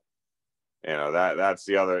 So, that's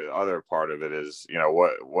the other part of it is,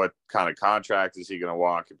 what kind of contract is he going to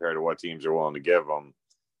want compared to what teams are willing to give him?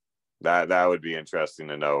 That would be interesting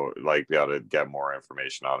to know, be able to get more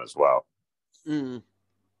information on as well. Mm.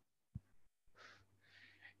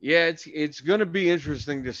 Yeah, it's going to be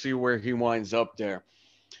interesting to see where he winds up there.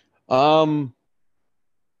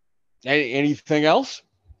 Anything else?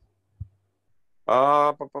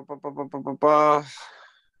 Nah,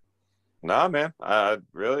 man.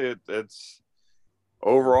 Really, it's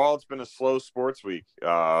overall, it's been a slow sports week.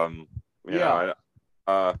 Yeah.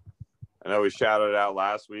 I know we shouted it out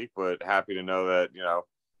last week, but happy to know that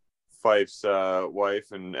Fife's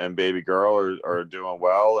wife and baby girl are doing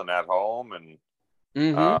well and at home, and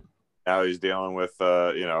now he's dealing with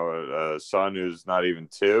a son who's not even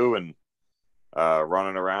 2 and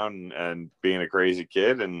running around and being a crazy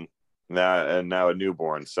kid, and now a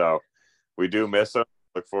newborn. So we do miss him.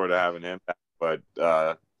 Look forward to having him back, but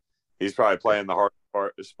he's probably playing the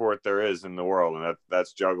hardest sport there is in the world, and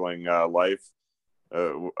that's juggling life,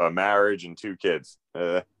 a marriage, and 2 kids.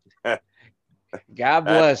 God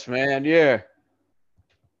bless, man. Yeah.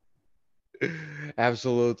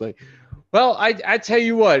 Absolutely. Well, I tell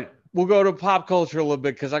you what, we'll go to pop culture a little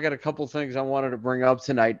bit because I got a couple things I wanted to bring up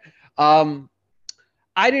tonight. I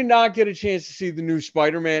did not get a chance to see the new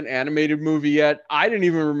Spider-Man animated movie yet. I didn't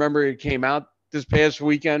even remember it came out this past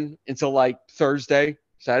weekend until Thursday.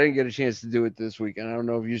 So I didn't get a chance to do it this weekend. I don't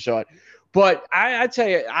know if you saw it. But I tell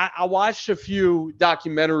you, I watched a few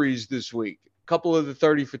documentaries this week, a couple of the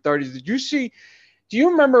 30 for 30s. Do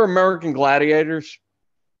you remember American Gladiators?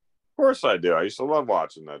 Of course I do. I used to love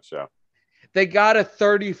watching that show. They got a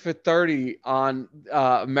 30 for 30 on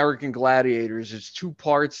American Gladiators. It's 2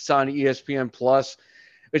 parts. It's on ESPN Plus,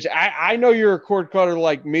 which I know you're a cord cutter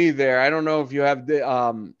like me there. I don't know if you have the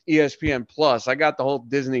ESPN Plus. I got the whole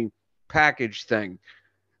Disney package thing.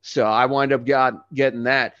 So I wind up getting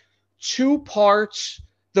that. 2 parts.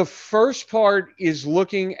 The first part is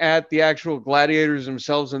looking at the actual gladiators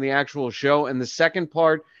themselves and the actual show. And the second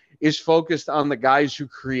part is focused on the guys who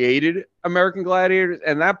created American Gladiators.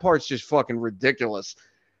 And that part's just fucking ridiculous.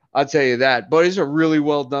 I'll tell you that. But it's a really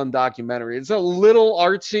well done documentary. It's a little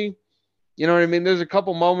artsy. You know what I mean? There's a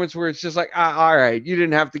couple moments where it's just like, all right, you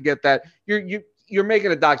didn't have to get that. You're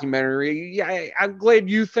making a documentary. Yeah, I'm glad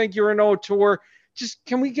you think you're an auteur. Just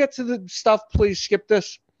can we get to the stuff, please? Skip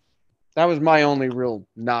this. That was my only real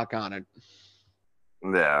knock on it.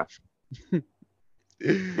 Yeah.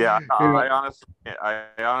 Yeah, I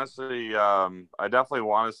honestly, I definitely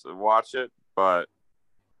want to watch it, but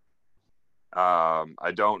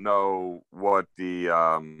I don't know what the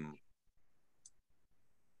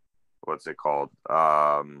what's it called?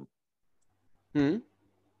 Hmm?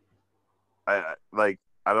 I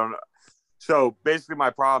don't know. So basically, my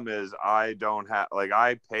problem is I don't have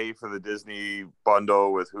I pay for the Disney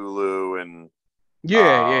bundle with Hulu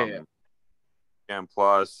Yeah, yeah. and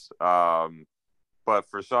Plus, but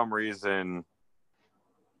for some reason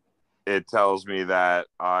it tells me that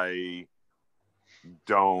I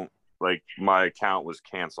don't my account was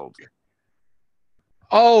canceled,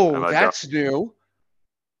 Oh, and I don't. that's new.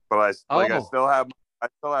 But I Oh,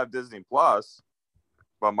 still have Disney Plus,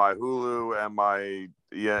 but my Hulu and my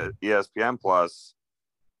ESPN Plus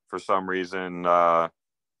for some reason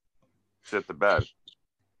shit the bed.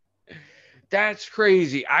 that's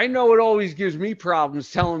crazy. I know it always gives me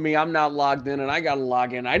problems telling me I'm not logged in and I got to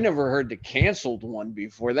log in. I never heard the canceled one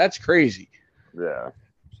before. That's crazy. Yeah.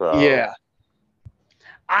 So Yeah.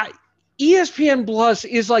 I ESPN Plus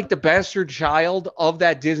is like the bastard child of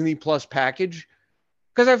that Disney Plus package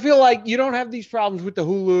because I feel like you don't have these problems with the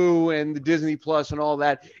Hulu and the Disney Plus and all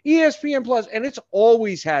that. ESPN Plus, and it's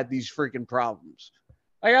always had these freaking problems.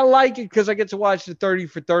 Like I like it because I get to watch the 30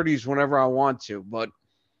 for 30s whenever I want to, but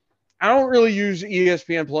I don't really use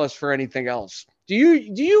ESPN Plus for anything else. Do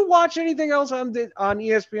you watch anything else on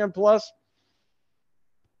ESPN Plus?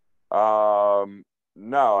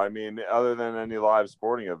 no, I mean other than any live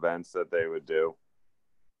sporting events that they would do.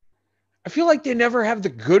 I feel like they never have the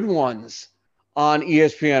good ones on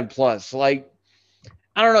ESPN Plus. Like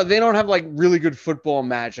I don't know, they don't have like really good football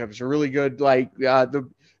matchups or really good like the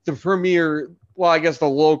premier, well, I guess the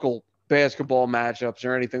local basketball matchups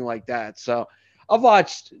or anything like that. So I've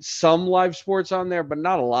watched some live sports on there, but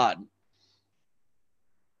not a lot.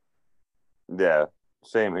 Yeah,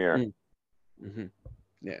 same here. Mm-hmm.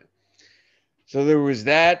 Yeah. So there was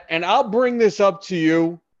that, and I'll bring this up to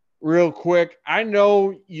you real quick. I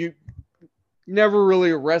know you never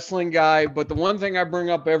really a wrestling guy, but the one thing I bring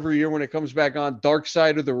up every year when it comes back on Dark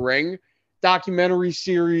Side of the Ring documentary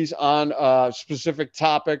series on a specific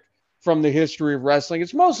topic from the history of wrestling.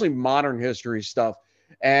 It's mostly modern history stuff.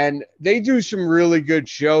 And they do some really good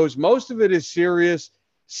shows. Most of it is serious.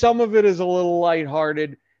 Some of it is a little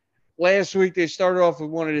lighthearted. Last week they started off with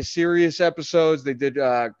one of the serious episodes. They did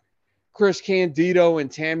Chris Candido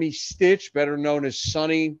and Tammy Stitch, better known as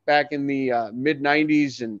Sunny, back in the mid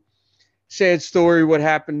 '90s, and sad story what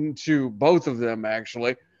happened to both of them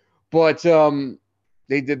actually. But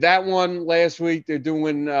they did that one last week. They're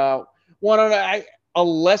doing one on a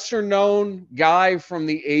lesser known guy from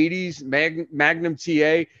the 80s, Magnum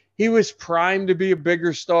TA. He was primed to be a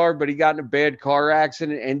bigger star, but he got in a bad car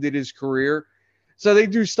accident and ended his career. So they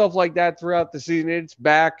do stuff like that throughout the season. It's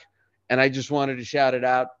back, and I just wanted to shout it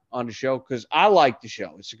out on the show because I like the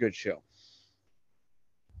show. It's a good show.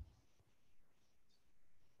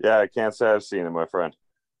 Yeah, I can't say I've seen it, my friend.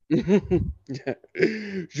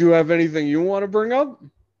 Do you have anything you want to bring up?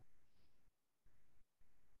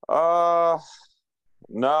 Uh,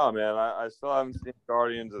 no, man. I still haven't seen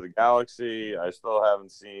Guardians of the Galaxy. I still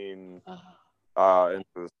haven't seen Into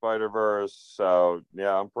the Spider-Verse. So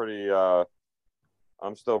yeah, I'm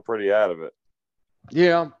still pretty out of it.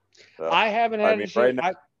 Yeah, So, I haven't I had a mean, chance. right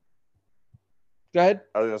now, Go ahead.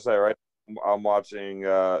 I was gonna say right now, I'm watching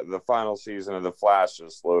the final season of The Flash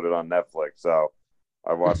just loaded on Netflix. So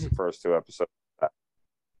I watched the first two episodes.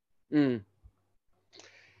 Mm.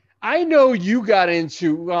 I know you got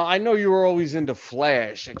into. Well, I know you were always into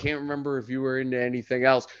Flash. I can't remember if you were into anything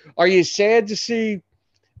else. Are you sad to see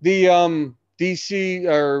the DC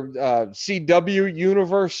or CW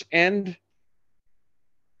universe end?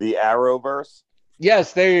 The Arrowverse.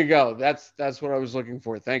 Yes, there you go. That's what I was looking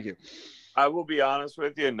for. Thank you. I will be honest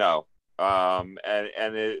with you, no.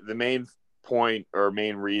 The main point or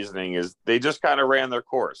main reasoning is they just kind of ran their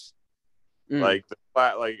course. Mm.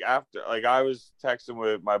 After I was texting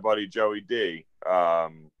with my buddy Joey D.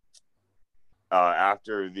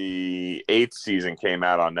 After the eighth season came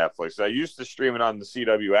out on Netflix. I used to stream it on the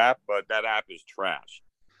CW app, but that app is trash.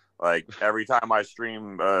 Like every time I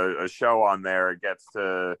stream a show on there, it gets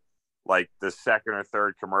to like the second or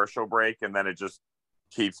third commercial break, and then it just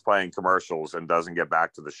keeps playing commercials and doesn't get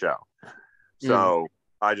back to the show. Mm. So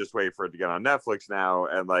I just wait for it to get on Netflix now.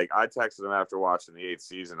 And like I texted him after watching the eighth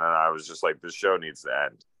season, and I was just like, this show needs to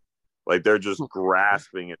end. Like they're just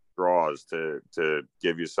grasping at straws to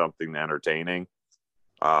give you something entertaining.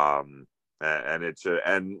 And it's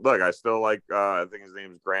and look, I still like I think his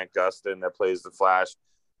name is Grant Gustin that plays the Flash.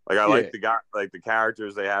 Like I Yeah. like the guy, like the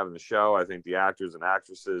characters they have in the show. I think the actors and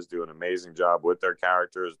actresses do an amazing job with their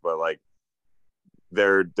characters, but like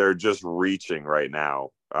they're just reaching right now.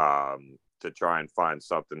 to try and find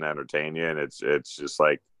something to entertain you, and it's just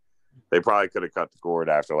like they probably could have cut the cord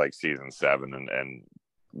after like season 7 and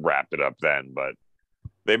wrapped it up then, but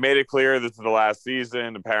they made it clear this is the last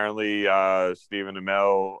season. Apparently, Stephen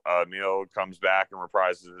Amell comes back and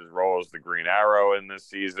reprises his role as the Green Arrow in this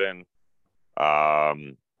season.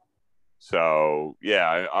 So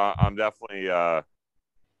yeah, I'm definitely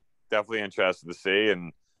interested to see,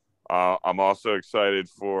 and I'm also excited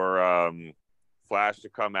for Flash to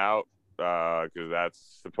come out because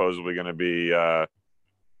that's supposedly going to be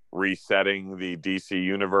resetting the DC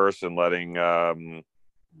universe and letting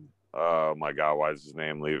oh my God, why is his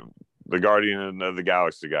name leave? The Guardian of the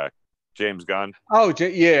Galaxy guy, James Gunn. Oh,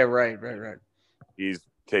 yeah, right. He's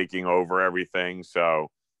taking over everything, so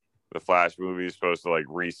the Flash movie is supposed to like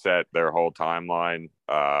reset their whole timeline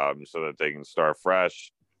so that they can start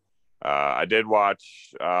fresh. I did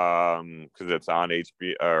watch because it's on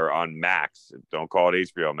HBO or on Max. Don't call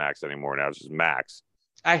it HBO Max anymore. Now it's just Max.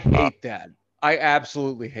 I hate that. I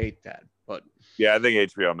absolutely hate that. But yeah, I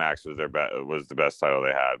think HBO Max was was the best title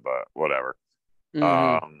they had, but whatever.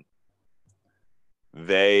 mm-hmm.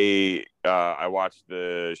 I watched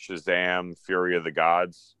the Shazam Fury of the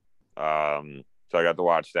Gods. So I got to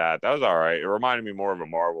watch that. That was all right. It reminded me more of a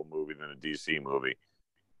Marvel movie than a DC movie.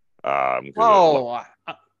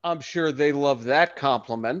 I'm sure they love that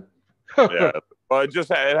compliment. Yeah, but it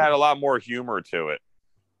had a lot more humor to it.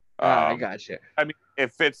 I gotcha. I mean,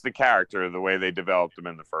 it fits the character the way they developed him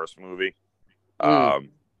in the first movie.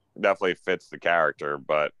 Definitely fits the character,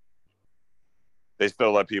 but they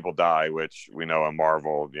still let people die, which we know in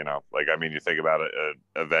Marvel, you know, like, I mean, you think about it,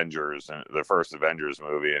 Avengers and the first Avengers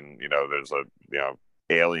movie, and, you know, there's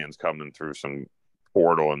aliens coming through some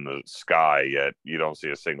portal in the sky, yet you don't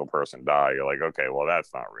see a single person die. You're like, okay, well,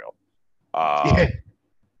 that's not real.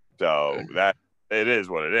 So that it is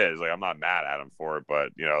what it is. Like, I'm not mad at them for it, but,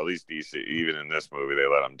 you know, at least DC, even in this movie, they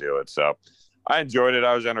let them do it. So I enjoyed it.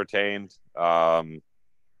 I was entertained.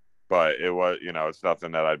 But it was, you know, it's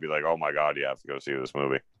nothing that I'd be like, oh my God, you have to go see this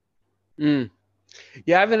movie.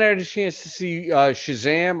 Yeah, I haven't had a chance to see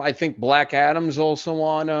Shazam. I think Black Adam's also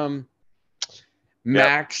on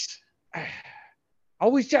Max. Yep.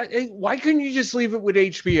 Why couldn't you just leave it with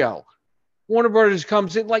HBO? Warner Brothers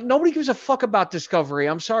comes in, like, nobody gives a fuck about Discovery.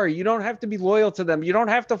 I'm sorry. You don't have to be loyal to them. You don't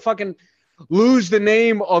have to fucking lose the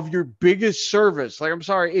name of your biggest service. Like, I'm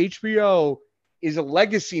sorry, HBO is a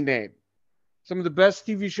legacy name. Some of the best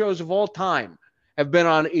TV shows of all time have been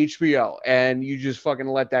on HBO, and you just fucking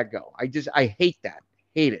let that go. I hate that.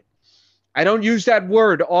 Hate it. I don't use that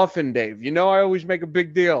word often, Dave. You know, I always make a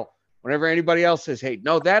big deal whenever anybody else says hate.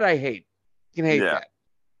 No, that I hate. You can hate that.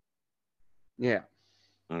 Yeah.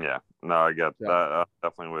 Yeah. No, I get that. I'm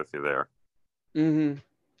definitely with you there.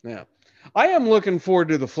 Mm-hmm. Yeah. I am looking forward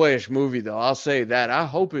to the Flash movie, though. I'll say that. I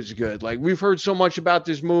hope it's good. Like, we've heard so much about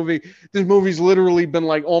this movie. This movie's literally been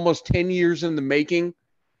like almost 10 years in the making.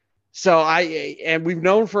 So we've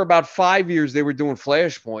known for about 5 years they were doing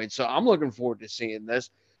Flashpoint. So I'm looking forward to seeing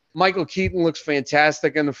this. Michael Keaton looks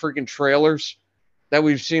fantastic in the freaking trailers that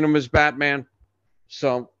we've seen him as Batman.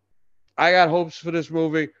 So I got hopes for this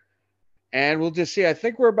movie. And we'll just see. I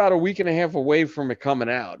think we're about a week and a half away from it coming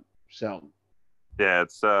out. So. Yeah,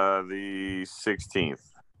 it's the 16th.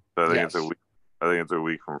 So I think it's a week. I think it's a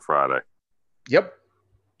week from Friday. Yep.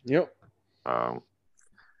 Yeah,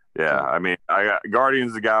 I mean, I got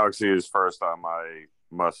Guardians of the Galaxy is first on my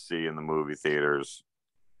must see in the movie theaters.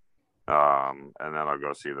 And then I'll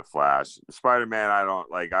go see the Flash. Spider-Man, I don't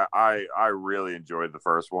like. I really enjoyed the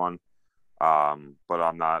first one. But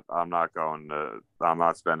I'm not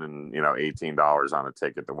spending, you know, $18 on a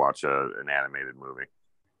ticket to watch an animated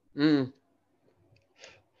movie.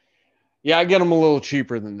 Yeah, I get them a little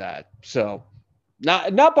cheaper than that. So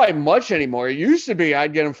not by much anymore. It used to be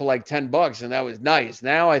I'd get them for like $10 and that was nice.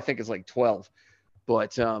 Now I think it's like 12,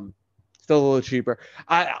 but still a little cheaper.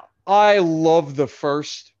 I love the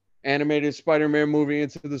first animated Spider-Man movie,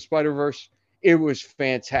 Into the Spider-Verse. It was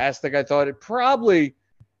fantastic. I thought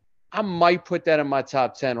I might put that in my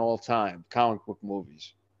top 10 all time comic book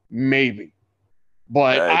movies. Maybe.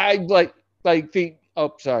 But I like the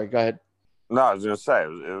sorry, go ahead. No, I was gonna say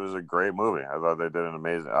it was a great movie. I thought they did an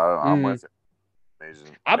amazing. I'm with it.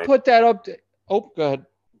 Amazing. I put that up. Go ahead.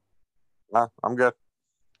 No, I'm good.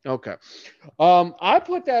 Okay. I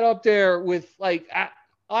put that up there with like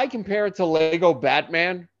I compare it to Lego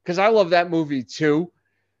Batman because I love that movie too.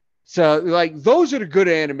 So like those are the good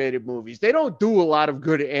animated movies. They don't do a lot of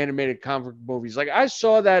good animated comic movies. Like I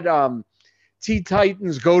saw that Teen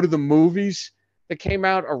Titans Go to the Movies that came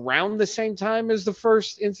out around the same time as the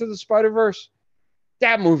first Into the Spider-Verse.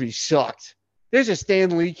 That movie sucked. There's a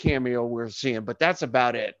Stan Lee cameo we're seeing, but that's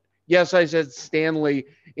about it. Yes, I said Stan Lee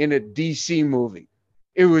in a DC movie.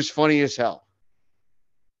 It was funny as hell.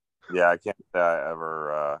 Yeah, I can't say I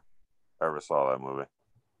ever saw that movie.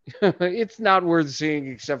 It's not worth seeing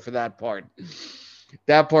except for that part.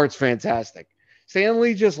 That part's fantastic. Stan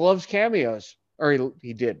Lee just loves cameos. Or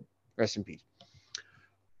he did. Rest in peace.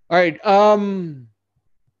 All right. I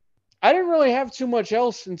didn't really have too much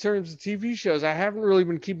else in terms of TV shows. I haven't really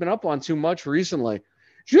been keeping up on too much recently.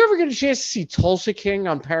 Did you ever get a chance to see Tulsa King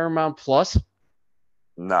on Paramount Plus?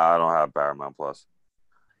 No, I don't have Paramount Plus.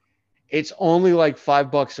 It's only like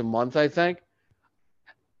 $5 a month, I think.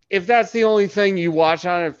 If that's the only thing you watch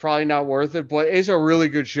on it, it's probably not worth it. But it's a really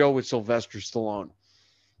good show with Sylvester Stallone.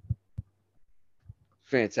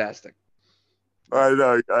 Fantastic.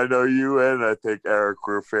 I know you and I think Eric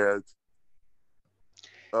were fans.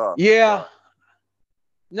 Oh, yeah.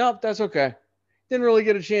 Nope, that's okay. Didn't really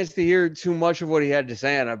get a chance to hear too much of what he had to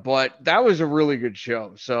say on it, but that was a really good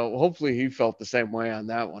show. So hopefully he felt the same way on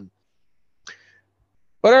that one.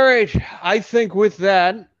 But all right, I think with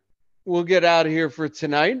that, we'll get out of here for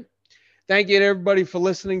tonight. Thank you to everybody for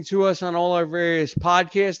listening to us on all our various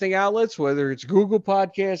podcasting outlets, whether it's Google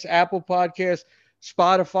Podcasts, Apple Podcasts,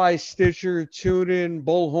 Spotify, Stitcher, TuneIn,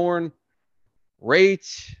 Bullhorn.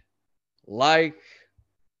 Rate, like,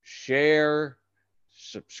 share,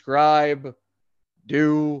 subscribe,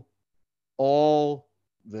 do all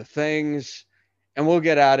the things. And we'll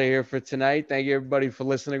get out of here for tonight. Thank you, everybody, for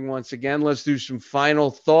listening once again. Let's do some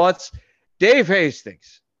final thoughts. Dave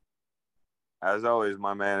Hastings. As always,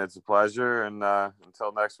 my man, it's a pleasure. And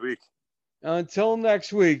until next week. Until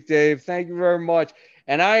next week, Dave. Thank you very much.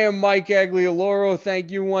 And I am Mike Aglioloro.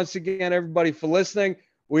 Thank you once again, everybody, for listening.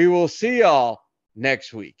 We will see y'all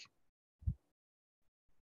next week.